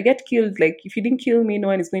 21. Like, if I get killed, like, if you didn't kill me, no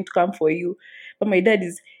one is going to come for you. But my dad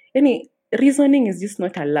is, any reasoning is just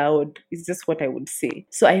not allowed. It's just what I would say.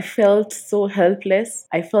 So I felt so helpless.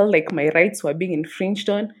 I felt like my rights were being infringed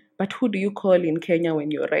on. But who do you call in Kenya when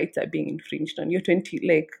your rights are being infringed on? You're 20,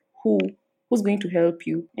 like, who's going to help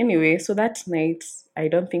you? Anyway, so that night, I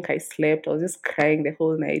don't think I slept. I was just crying the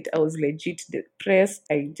whole night. I was legit depressed.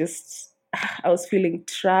 I was feeling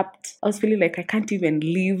trapped. I was feeling like I can't even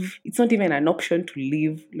leave. It's not even an option to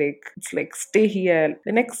leave. Like, it's like, stay here.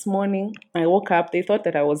 The next morning, I woke up. They thought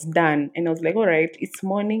that I was done. And I was like, all right, it's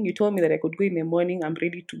morning. You told me that I could go in the morning. I'm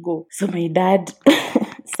ready to go. So my dad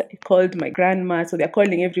called my grandma. So they're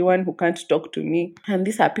calling everyone who can't talk to me. And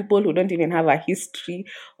these are people who don't even have a history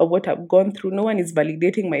of what I've gone through. No one is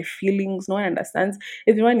validating my feelings. No one understands.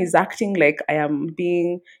 Everyone is acting like I am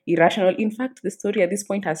being irrational. In fact, the story at this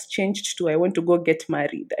point has changed to I want to go get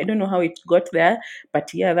married. I don't know how it got there,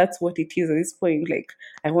 but yeah, that's what it is at this point. Like,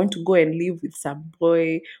 I want to go and live with some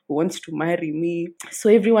boy who wants to marry me.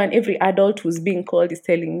 So every adult who's being called is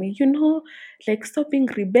telling me, like, stop being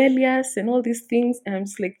rebellious and all these things. And I'm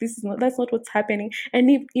just like, that's not what's happening.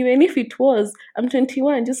 And even if it was, I'm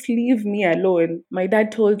 21, just leave me alone. My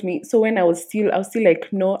dad told me, so when I was still like,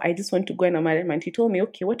 no, I just want to go and marry him. And he told me,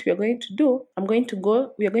 okay, what we are going to do, we are going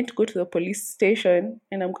to go to the police station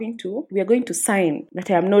and we are going to sign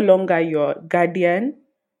that I am no longer your guardian,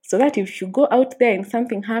 so that if you go out there and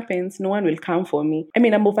something happens, no one will come for me. I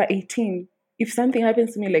mean, I'm over 18. If something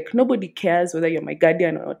happens to me, like, nobody cares whether you're my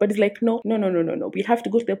guardian or not. But it's like, no, no, no, no, no, no. We have to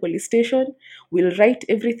go to the police station. We'll write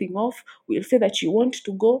everything off. We'll say that you want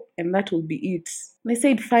to go, and that will be it. And I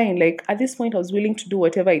said, fine. Like, at this point, I was willing to do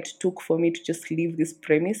whatever it took for me to just leave these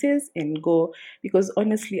premises and go. Because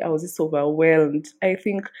honestly, I was just overwhelmed. I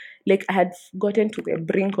think, like, I had gotten to the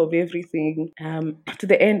brink of everything, to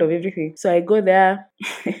the end of everything. So I go there.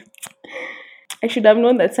 I should have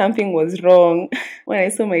known that something was wrong when I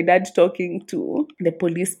saw my dad talking to the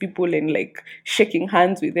police people and like shaking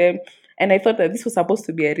hands with them. And I thought that this was supposed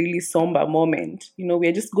to be a really somber moment.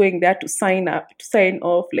 We're just going there to sign up, to sign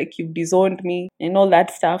off, like, you've disowned me and all that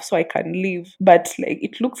stuff so I can leave. But like,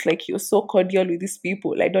 it looks like you're so cordial with these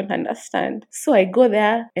people. I don't understand. So I go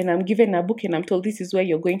there and I'm given a book and I'm told this is where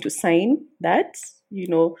you're going to sign that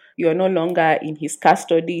you are no longer in his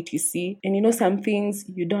custody, etc. And some things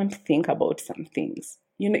you don't think about, some things.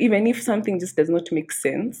 Even if something just does not make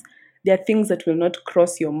sense, there are things that will not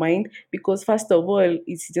cross your mind because, first of all,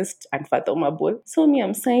 it's just unfathomable. So me,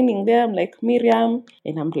 I'm signing there. I'm like, Miriam,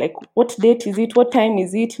 and I'm like, what date is it? What time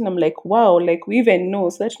is it? And I'm like, wow, like, we even know,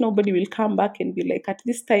 so that nobody will come back and be like, at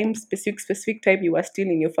this time, specific time, you are still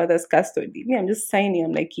in your father's custody. Me, I'm just signing.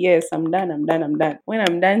 I'm like, yes, I'm done. When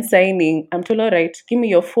I'm done signing, I'm told, all right, give me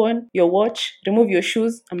your phone, your watch, remove your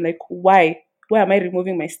shoes. I'm like, why? Why am I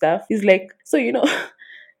removing my stuff? He's like, so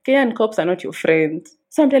Kenyan cops are not your friends.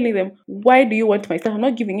 So I'm telling them, why do you want my stuff? I'm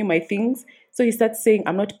not giving you my things. So he starts saying,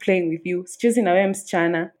 I'm not playing with you. Chasing away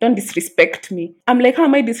msichana. Don't disrespect me. I'm like, how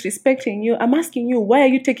am I disrespecting you? I'm asking you, why are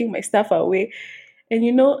you taking my stuff away? And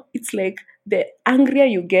it's like, the angrier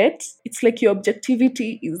you get, it's like your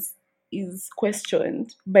objectivity is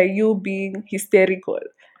questioned by you being hysterical.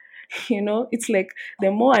 It's like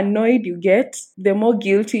the more annoyed you get, the more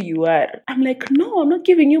guilty you are. I'm like, no, I'm not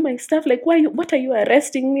giving you my stuff. Like, what are you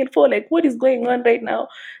arresting me for? Like, what is going on right now?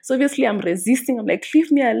 So obviously I'm resisting. I'm like,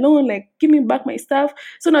 leave me alone. Like, give me back my stuff.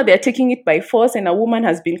 So now they're taking it by force, and a woman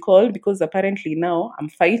has been called because apparently now I'm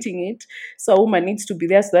fighting it. So a woman needs to be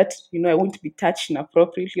there so that, I won't be touched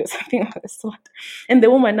inappropriately or something of the sort. And the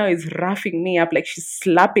woman now is roughing me up, like she's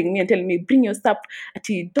slapping me and telling me, bring your stuff.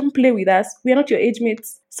 Ati, don't play with us. We are not your age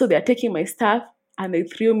mates. So they're taking my stuff and they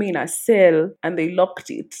threw me in a cell and they locked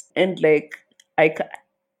it. And like, I,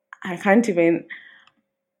 I can't even,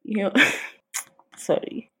 you know,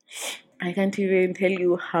 sorry. I can't even tell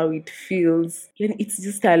you how it feels. And it's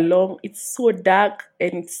just it's so dark,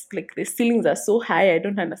 and it's like the ceilings are so high. I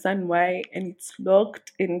don't understand why. And it's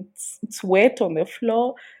locked, and it's wet on the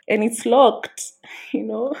floor, and it's locked, you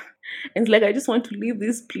know. And it's like, I just want to leave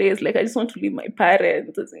this place. Like, I just want to leave my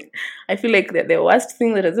parents. I feel like they're the worst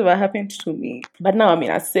thing that has ever happened to me. But now I'm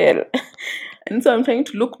in a cell. And so I'm trying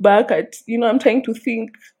to look back at, I'm trying to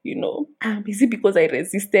think, is it because I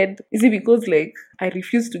resisted? Is it because like I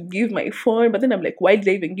refused to give my phone? But then I'm like, why did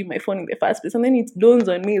I even give my phone in the first place? And then it dawns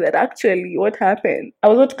on me that actually what happened, I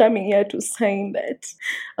was not coming here to sign that.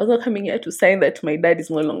 I was not coming here to sign that my dad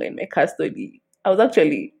is no longer in my custody. I was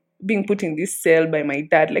actually being put in this cell by my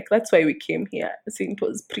dad. Like, that's why we came here. So it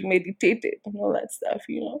was premeditated and all that stuff.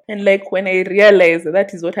 And like, when I realized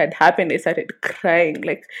that is what had happened, I started crying.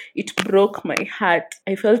 Like, it broke my heart.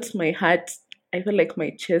 I felt like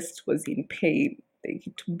my chest was in pain. Like,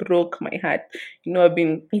 it broke my heart. I've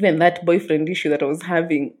been, even that boyfriend issue that I was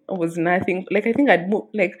having was nothing. Like, I think I'd moved,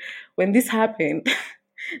 like, when this happened,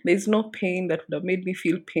 there's no pain that would have made me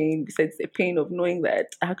feel pain besides the pain of knowing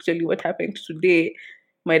that actually what happened today,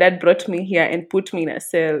 my dad brought me here and put me in a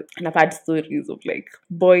cell. And I've had stories of like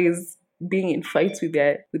boys being in fights with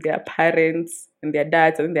their parents and their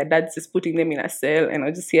dads, and their dads just putting them in a cell. And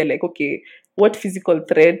I just hear like, okay, what physical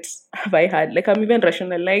threat have I had? Like, I'm even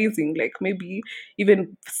rationalizing, like, maybe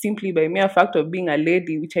even simply by mere fact of being a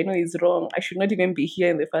lady, which I know is wrong. I should not even be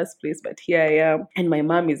here in the first place, but here I am. And my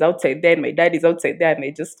mom is outside there and my dad is outside there, and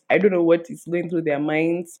I don't know what is going through their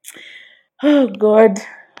minds. Oh God.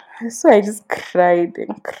 So I just cried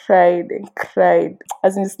and cried and cried.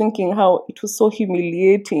 As in, just thinking how it was so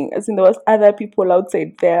humiliating. As in, there was other people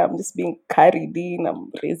outside there. I'm just being carried in.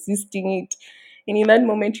 I'm resisting it. And in that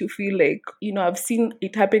moment, you feel like, I've seen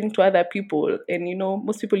it happening to other people. And,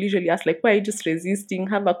 most people usually ask, like, why are you just resisting?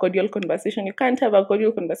 Have a cordial conversation. You can't have a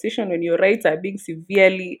cordial conversation when your rights are being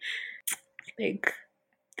severely, like,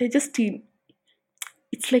 they're just in,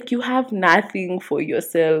 it's like you have nothing for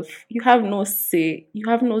yourself. You have no say. You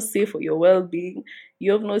have no say for your well-being.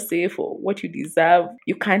 You have no say for what you deserve.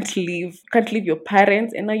 You can't leave. You can't leave your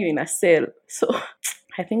parents, and now you're in a cell. So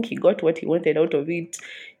I think he got what he wanted out of it.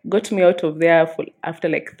 He got me out of there after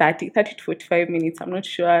like 30 to 45 minutes. I'm not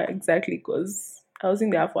sure exactly, because I was in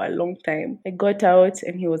there for a long time. I got out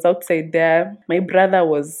and he was outside there. My brother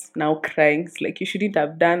was now crying. It's like, you shouldn't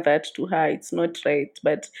have done that to her. It's not right.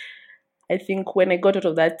 But I think when I got out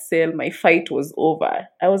of that cell, my fight was over.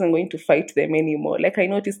 I wasn't going to fight them anymore. Like, I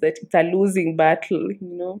noticed that it's a losing battle.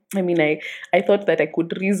 I mean, I thought that I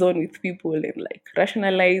could reason with people and like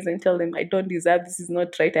rationalize and tell them I don't deserve, this is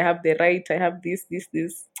not right. I have the right. I have this.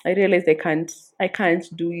 I realized I can't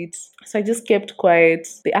do it. So I just kept quiet.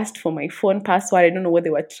 They asked for my phone password. I don't know what they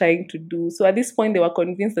were trying to do. So at this point, they were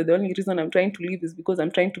convinced that the only reason I'm trying to leave is because I'm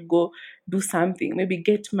trying to go do something, maybe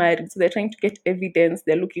get married. So they're trying to get evidence.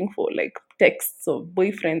 They're looking for like texts of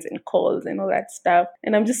boyfriends and calls and all that stuff.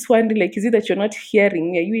 And I'm just wondering, like, is it that you're not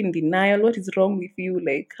hearing me? Are you in denial? What is wrong with you?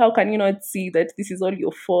 Like, how can you not see that this is all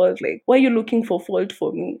your fault? Like, why are you looking for fault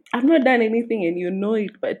for me? I've not done anything and you know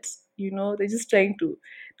it, but they're just trying to,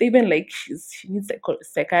 they even like, she needs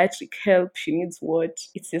psychiatric help. She needs what?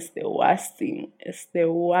 It's just the worst thing. It's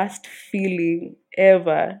the worst feeling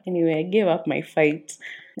ever. Anyway, I gave up my fight.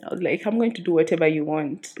 I was like, I'm going to do whatever you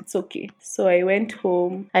want. It's okay. So I went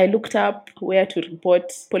home. I looked up where to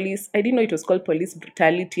report police. I didn't know it was called police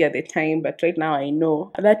brutality at the time, but right now I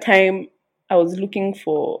know. At that time, I was looking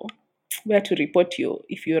for where to report you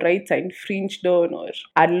if your rights are infringed on, or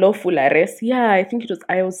unlawful arrest. Yeah, I think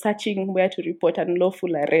I was searching where to report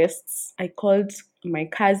unlawful arrests. I called my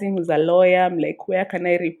cousin who's a lawyer. I'm like, where can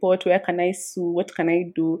I report? Where can I sue? What can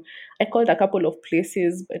I do? I called a couple of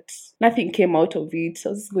places, but nothing came out of it. I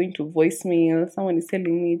was going to voicemail. Someone is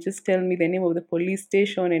telling me, just tell me the name of the police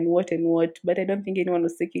station and what and what. But I don't think anyone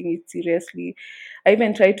was taking it seriously. I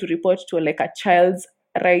even tried to report to like a child's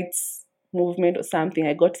rights movement or something.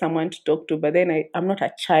 I got someone to talk to, but then I'm not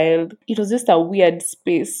a child. It was just a weird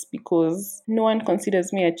space because no one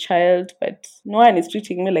considers me a child, but no one is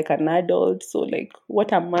treating me like an adult. So, like,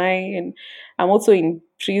 what am I? And I'm also in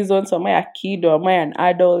prison. So, am I a kid or am I an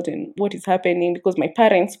adult? And what is happening? Because my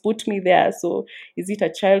parents put me there. So, is it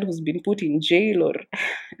a child who's been put in jail, or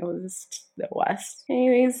it was just the worst?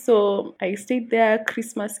 Anyways, so I stayed there.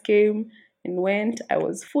 Christmas came and went. I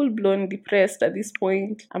was full blown depressed at this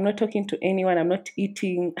point. I'm not talking to anyone, I'm not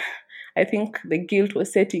eating. I think the guilt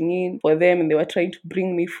was setting in for them and they were trying to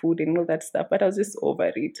bring me food and all that stuff. But I was just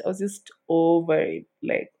over it. I was just over it.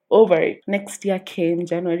 Like, over it. Next year came,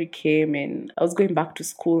 January came, and I was going back to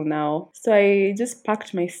school now. So I just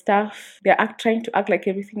packed my stuff. Trying to act like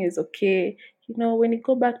everything is okay. You know, when you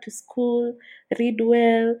go back to school, read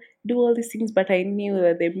well, do all these things. But I knew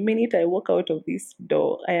that the minute I walk out of this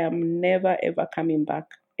door, I am never ever coming back.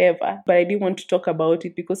 Ever. But I didn't want to talk about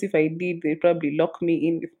it because if I did, they'd probably lock me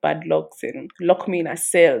in with padlocks and lock me in a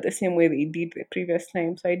cell the same way they did the previous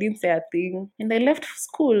time. So I didn't say a thing. And I left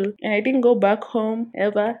school and I didn't go back home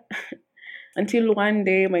ever until one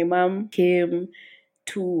day my mom came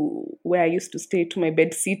to where I used to stay, to my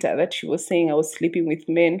bed sitter that she was saying I was sleeping with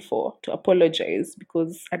men for, to apologize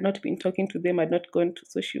because I'd not been talking to them, I'd not gone to,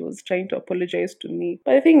 so she was trying to apologize to me.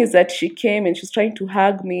 But the thing is that she came and she was trying to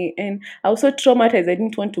hug me, and I was so traumatized I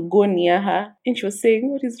didn't want to go near her. And she was saying,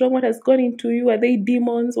 "What is wrong? What has gone into you? Are they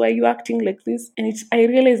demons? Why are you acting like this?" And I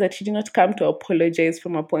realized that she did not come to apologize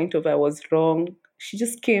from a point of I was wrong. She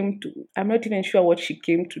just came to, I'm not even sure what she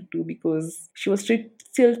came to do because she was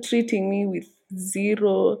still treating me with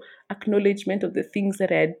zero acknowledgement of the things that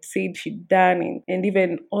I had said she'd done, and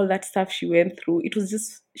even all that stuff she went through. It was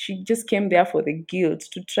just, she just came there for the guilt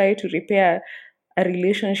to try to repair a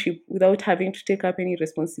relationship without having to take any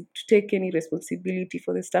responsibility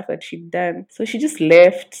for the stuff that she'd done. So she just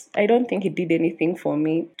left. I don't think it did anything for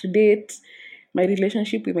me. To date, my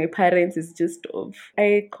relationship with my parents is just of,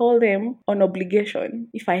 I call them on obligation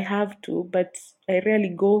if I have to, but I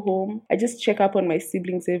rarely go home. I just check up on my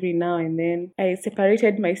siblings every now and then. I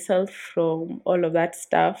separated myself from all of that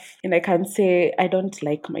stuff, and I can say I don't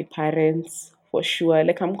like my parents for sure.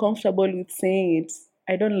 Like, I'm comfortable with saying it.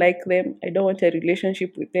 I don't like them. I don't want a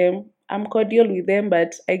relationship with them. I'm cordial with them,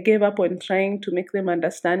 but I gave up on trying to make them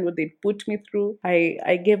understand what they put me through.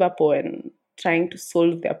 I gave up on trying to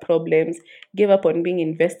solve their problems, gave up on being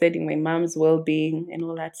invested in my mom's well being and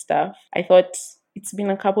all that stuff. I thought, it's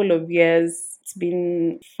been a couple of years. It's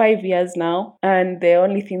been 5 years now. And the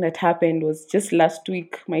only thing that happened was just last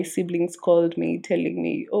week, my siblings called me telling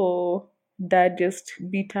me, "Oh, dad just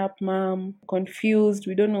beat up mom, confused,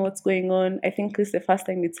 we don't know what's going on." I think this is the first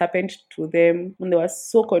time it's happened to them, and they were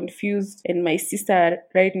so confused. And my sister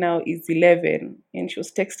right now is 11, and she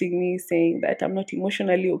was texting me saying that I'm not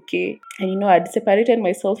emotionally okay. And you know, I'd separated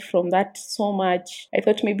myself from that so much. I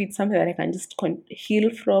thought maybe it's something that I can just heal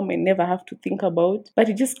from and never have to think about, but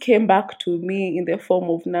it just came back to me in the form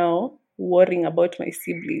of now worrying about my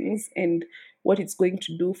siblings and what it's going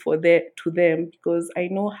to do to them, because I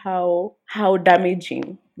know how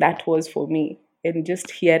damaging that was for me. And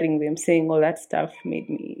just hearing them saying all that stuff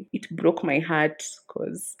it broke my heart,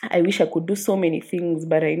 because I wish I could do so many things,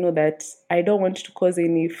 but I know that I don't want to cause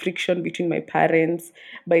any friction between my parents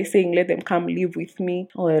by saying let them come live with me,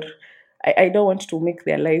 or I don't want to make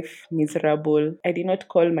their life miserable. I did not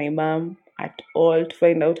call my mom at all to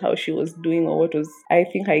find out how she was doing or what was. I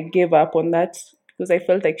think I gave up on that because I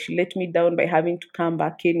felt like she let me down by having to come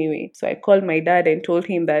back anyway. So I called my dad and told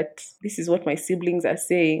him that this is what my siblings are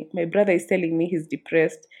saying. My brother is telling me he's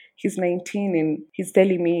depressed. He's 19 and he's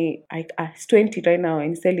telling me, he's 20 right now, and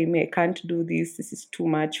he's telling me I can't do this. This is too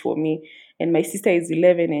much for me. And my sister is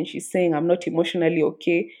 11 and she's saying I'm not emotionally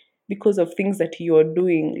okay because of things that you're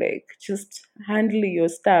doing. Like, just handle your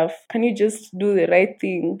stuff. Can you just do the right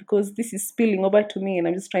thing? Because this is spilling over to me and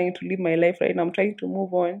I'm just trying to live my life right now. I'm trying to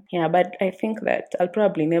move on. Yeah, but I think that I'll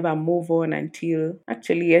probably never move on until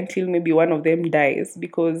maybe one of them dies,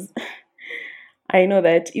 because I know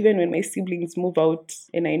that even when my siblings move out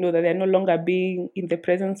and I know that they're no longer being in the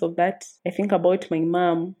presence of that, I think about my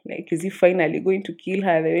mom. Like, is he finally going to kill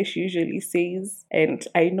her the way she usually says? And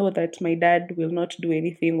I know that my dad will not do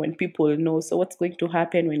anything when people know. So what's going to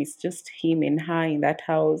happen when it's just him and her in that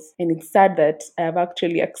house? And it's sad that I have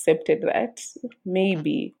actually accepted that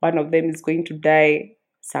maybe one of them is going to die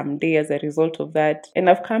someday as a result of that. And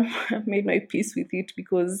I've made my peace with it,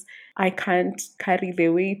 because I can't carry the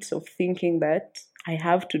weight of thinking that I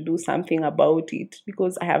have to do something about it,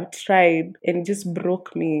 because I have tried and it just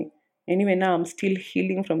broke me. And even now, I'm still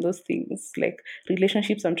healing from those things. Like,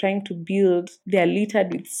 relationships I'm trying to build, they are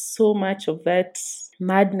littered with so much of that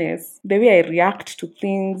madness. The way I react to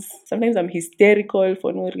things. Sometimes I'm hysterical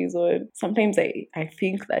for no reason. Sometimes I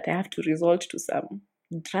think that I have to resort to some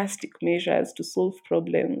drastic measures to solve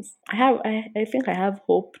problems. I think I have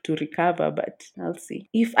hope to recover, but I'll see.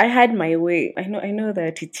 If I had my way, I know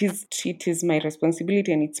that it is my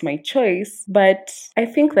responsibility and it's my choice, but I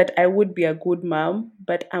think that I would be a good mom,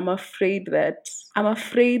 but I'm afraid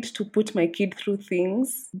to put my kid through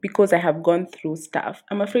things because I have gone through stuff.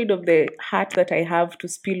 I'm afraid of the hurt that I have to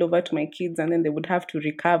spill over to my kids, and then they would have to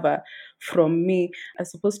recover from me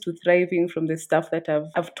as opposed to thriving from the stuff that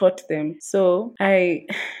I've taught them. So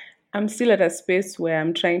I'm still at a space where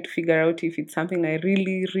I'm trying to figure out if it's something I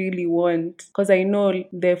really, really want. Because I know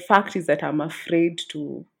the fact is that I'm afraid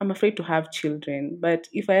to have children. But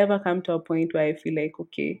if I ever come to a point where I feel like,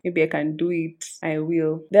 okay, maybe I can do it, I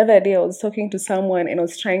will. The other day I was talking to someone and I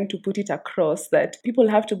was trying to put it across that people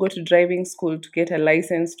have to go to driving school to get a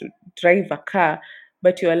license to drive a car,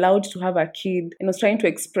 but you're allowed to have a kid. And I was trying to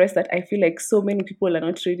express that I feel like so many people are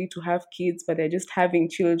not ready to have kids, but they're just having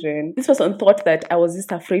children. This was on thought that I was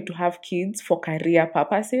just afraid to have kids for career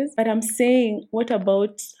purposes. But I'm saying, what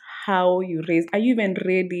about how you raise? Are you even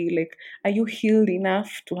ready? Like, are you healed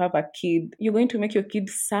enough to have a kid? You're going to make your kid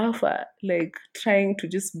suffer, like trying to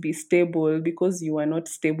just be stable because you are not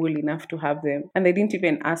stable enough to have them. And they didn't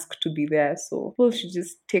even ask to be there. So people should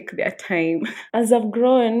just take their time. As I've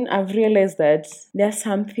grown, I've realized that there are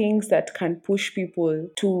some things that can push people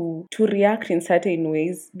to react in certain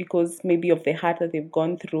ways because maybe of the hurt that they've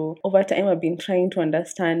gone through. Over time, I've been trying to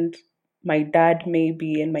understand my dad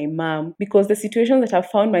maybe and my mom, because the situations that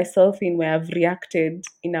I've found myself in where I've reacted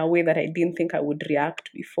in a way that I didn't think I would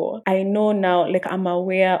react before. I know now, like, I'm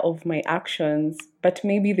aware of my actions, but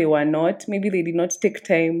maybe they were not. Maybe they did not take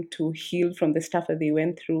time to heal from the stuff that they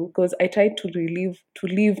went through, because I tried to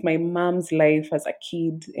live my mom's life as a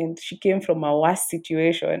kid, and she came from a worse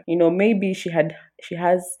situation. Maybe she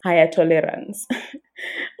has higher tolerance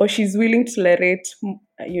or she's willing to tolerate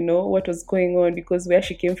what was going on because where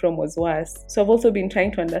she came from was worse. So I've also been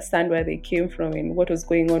trying to understand where they came from and what was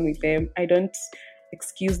going on with them. I don't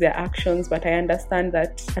excuse their actions, but I understand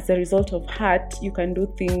that as a result of hurt, you can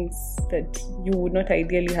do things that you would not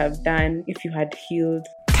ideally have done if you had healed.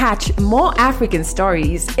 Catch more African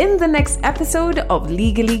stories in the next episode of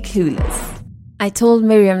Legally Clueless. I told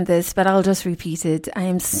Miriam this, but I'll just repeat it. I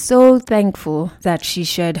am so thankful that she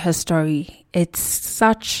shared her story. It's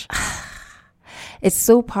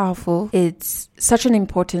so powerful. It's such an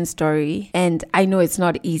important story. And I know it's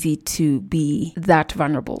not easy to be that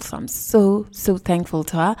vulnerable. So I'm so thankful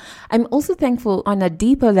to her. I'm also thankful on a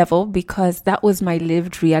deeper level because that was my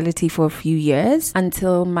lived reality for a few years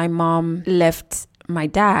until my mom left my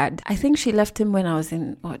dad. I think she left him when I was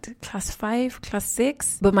in class 5, class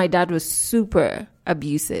 6. But my dad was super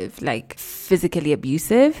abusive, like physically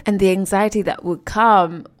abusive. And the anxiety that would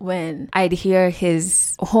come when I'd hear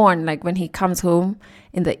his horn, like when he comes home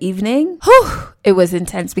in the evening, it was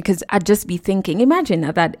intense because I'd just be thinking, imagine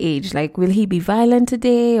at that age, like, will he be violent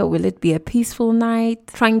today or will it be a peaceful night?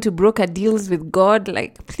 Trying to broker deals with God,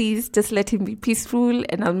 like, please just let him be peaceful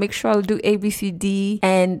and I'll make sure I'll do ABCD.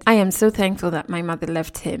 And I am so thankful that my mother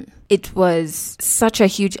left him. It was such a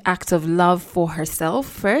huge act of love for herself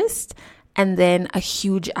first, and then a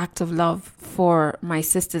huge act of love for my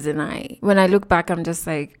sisters and I. When I look back, I'm just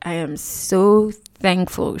like, I am so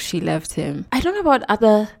thankful she left him. I don't know about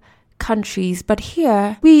other countries, but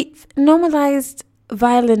here we normalized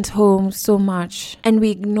violent homes so much and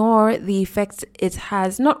we ignore the effects it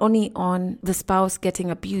has not only on the spouse getting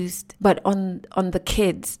abused, but on the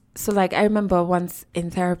kids. So like I remember once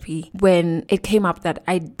in therapy when it came up that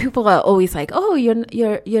people are always like, oh,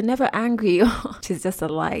 you're never angry, which is just a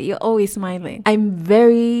lie. You're always smiling. I'm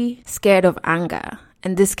very scared of anger.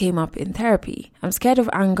 And this came up in therapy. I'm scared of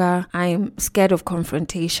anger. I'm scared of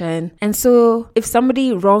confrontation. And so if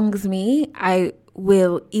somebody wrongs me, I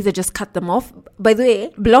will either just cut them off. By the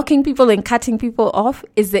way, blocking people and cutting people off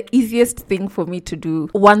is the easiest thing for me to do.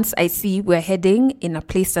 Once I see we're heading in a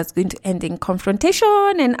place that's going to end in confrontation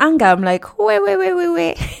and anger, I'm like,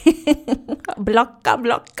 wait. Block.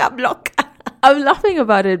 I'm laughing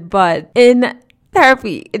about it, but in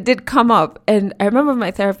therapy, it did come up. And I remember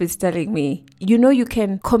my therapist telling me, you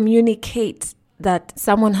can communicate that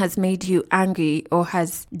someone has made you angry or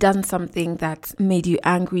has done something that made you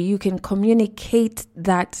angry. You can communicate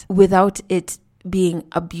that without it being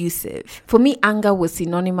abusive. For me, anger was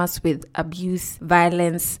synonymous with abuse,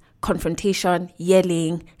 violence, confrontation,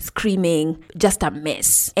 yelling, screaming, just a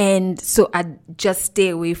mess. And so I'd just stay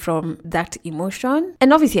away from that emotion.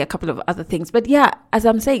 And obviously a couple of other things. But yeah, as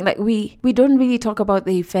I'm saying, like we don't really talk about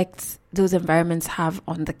the effects those environments have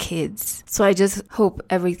on the kids. So I just hope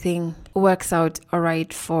everything works out all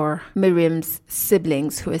right for Miriam's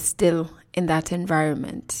siblings who are still in that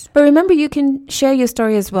environment. But remember, you can share your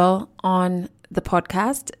story as well on the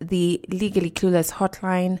podcast. The Legally Clueless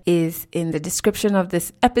hotline is in the description of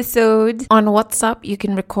this episode. On WhatsApp, you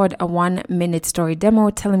can record a 1-minute story demo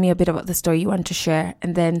telling me a bit about the story you want to share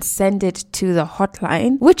and then send it to the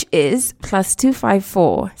hotline, which is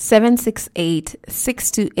 +254 768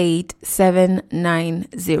 628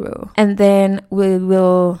 790. And then we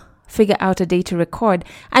will figure out a day to record.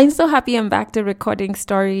 I'm so happy I'm back to recording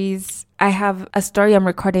stories. I have a story I'm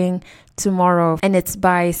recording tomorrow and it's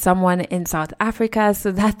by someone in South Africa.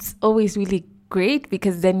 So that's always really great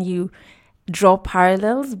because then you draw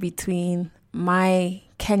parallels between my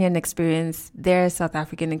Kenyan experience, their South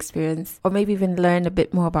African experience, or maybe even learn a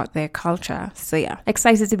bit more about their culture. So yeah,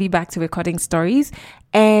 excited to be back to recording stories.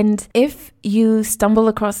 And if you stumble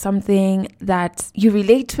across something that you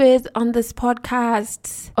relate with on this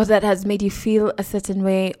podcast or that has made you feel a certain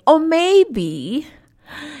way, or maybe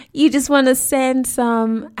you just want to send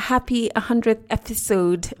some happy 100th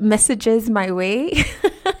episode messages my way,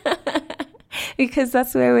 because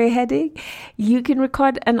that's where we're heading, you can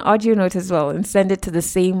record an audio note as well and send it to the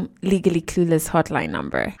same Legally Clueless hotline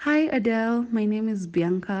number. Hi Adele, my name is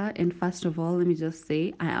Bianca, and first of all, let me just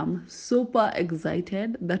say I am super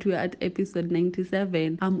excited that we're at episode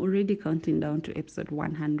 97. I'm already counting down to episode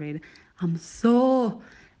 100. I'm so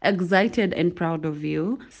excited and proud of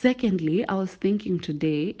you. Secondly, I was thinking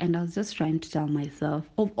today and I was just trying to tell myself,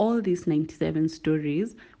 of all these 97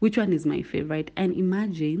 stories, which one is my favorite? And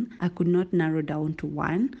imagine I could not narrow down to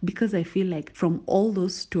one, because I feel like from all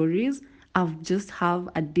those stories, I've just have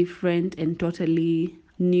a different and totally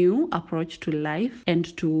new approach to life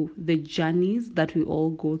and to the journeys that we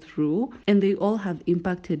all go through, and they all have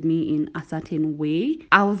impacted me in a certain way.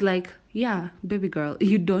 I was like, yeah, baby girl,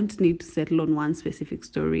 you don't need to settle on one specific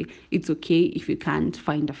story. It's okay if you can't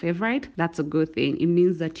find a favorite. That's a good thing. It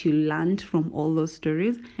means that you learned from all those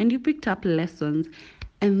stories and you picked up lessons.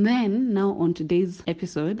 And then now on today's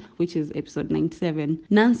episode, which is episode 97,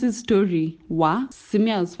 Nancy's story,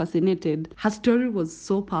 Simia was fascinated. Her story was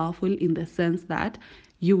so powerful in the sense that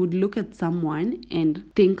you would look at someone and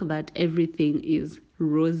think that everything is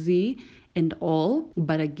rosy and all,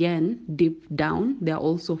 but again, deep down, they're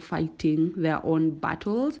also fighting their own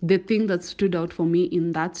battles. The thing that stood out for me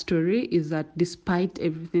in that story is that despite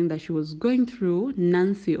everything that she was going through,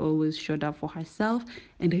 Nancy always showed up for herself,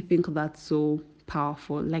 and I think that's so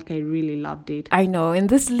powerful. Like, I really loved it. I know. In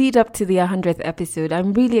this lead up to the 100th episode,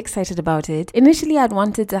 I'm really excited about it. Initially, I'd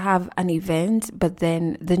wanted to have an event, but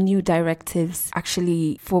then the new directives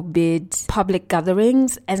actually forbid public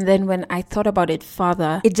gatherings. And then when I thought about it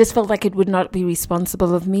further, it just felt like it would not be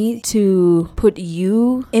responsible of me to put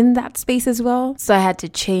you in that space as well. So I had to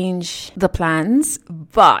change the plans.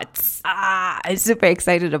 But I'm super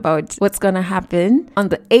excited about what's going to happen on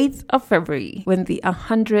the 8th of February when the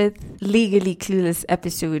 100th Legally Clueless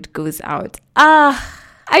episode goes out. I'm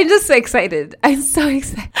just so excited. I'm so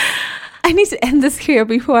excited. I need to end this here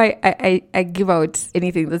before I give out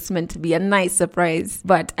anything that's meant to be a nice surprise.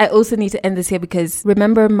 But I also need to end this here because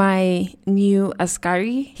remember my new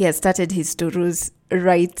Askari? He has started his turus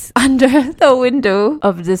right under the window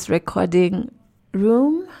of this recording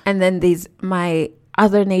room. And then there's my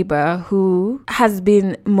other neighbor who has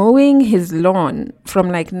been mowing his lawn from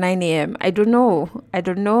like 9 a.m. I don't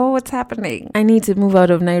know what's happening. I need to move out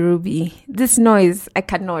of Nairobi. This noise, I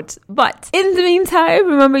cannot. But in the meantime,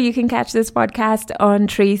 remember you can catch this podcast on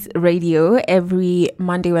Trace Radio every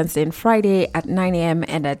Monday, Wednesday, and Friday at 9 a.m.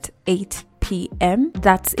 and at 8 p.m.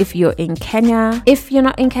 That's if you're in Kenya. If you're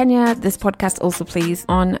not in Kenya, this podcast also plays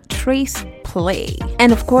on Trace Play.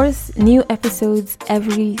 And of course, new episodes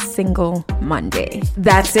every single Monday.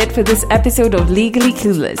 That's it for this episode of Legally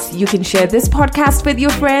Clueless. You can share this podcast with your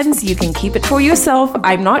friends. You can keep it for yourself.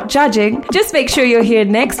 I'm not judging. Just make sure you're here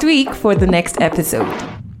next week for the next episode.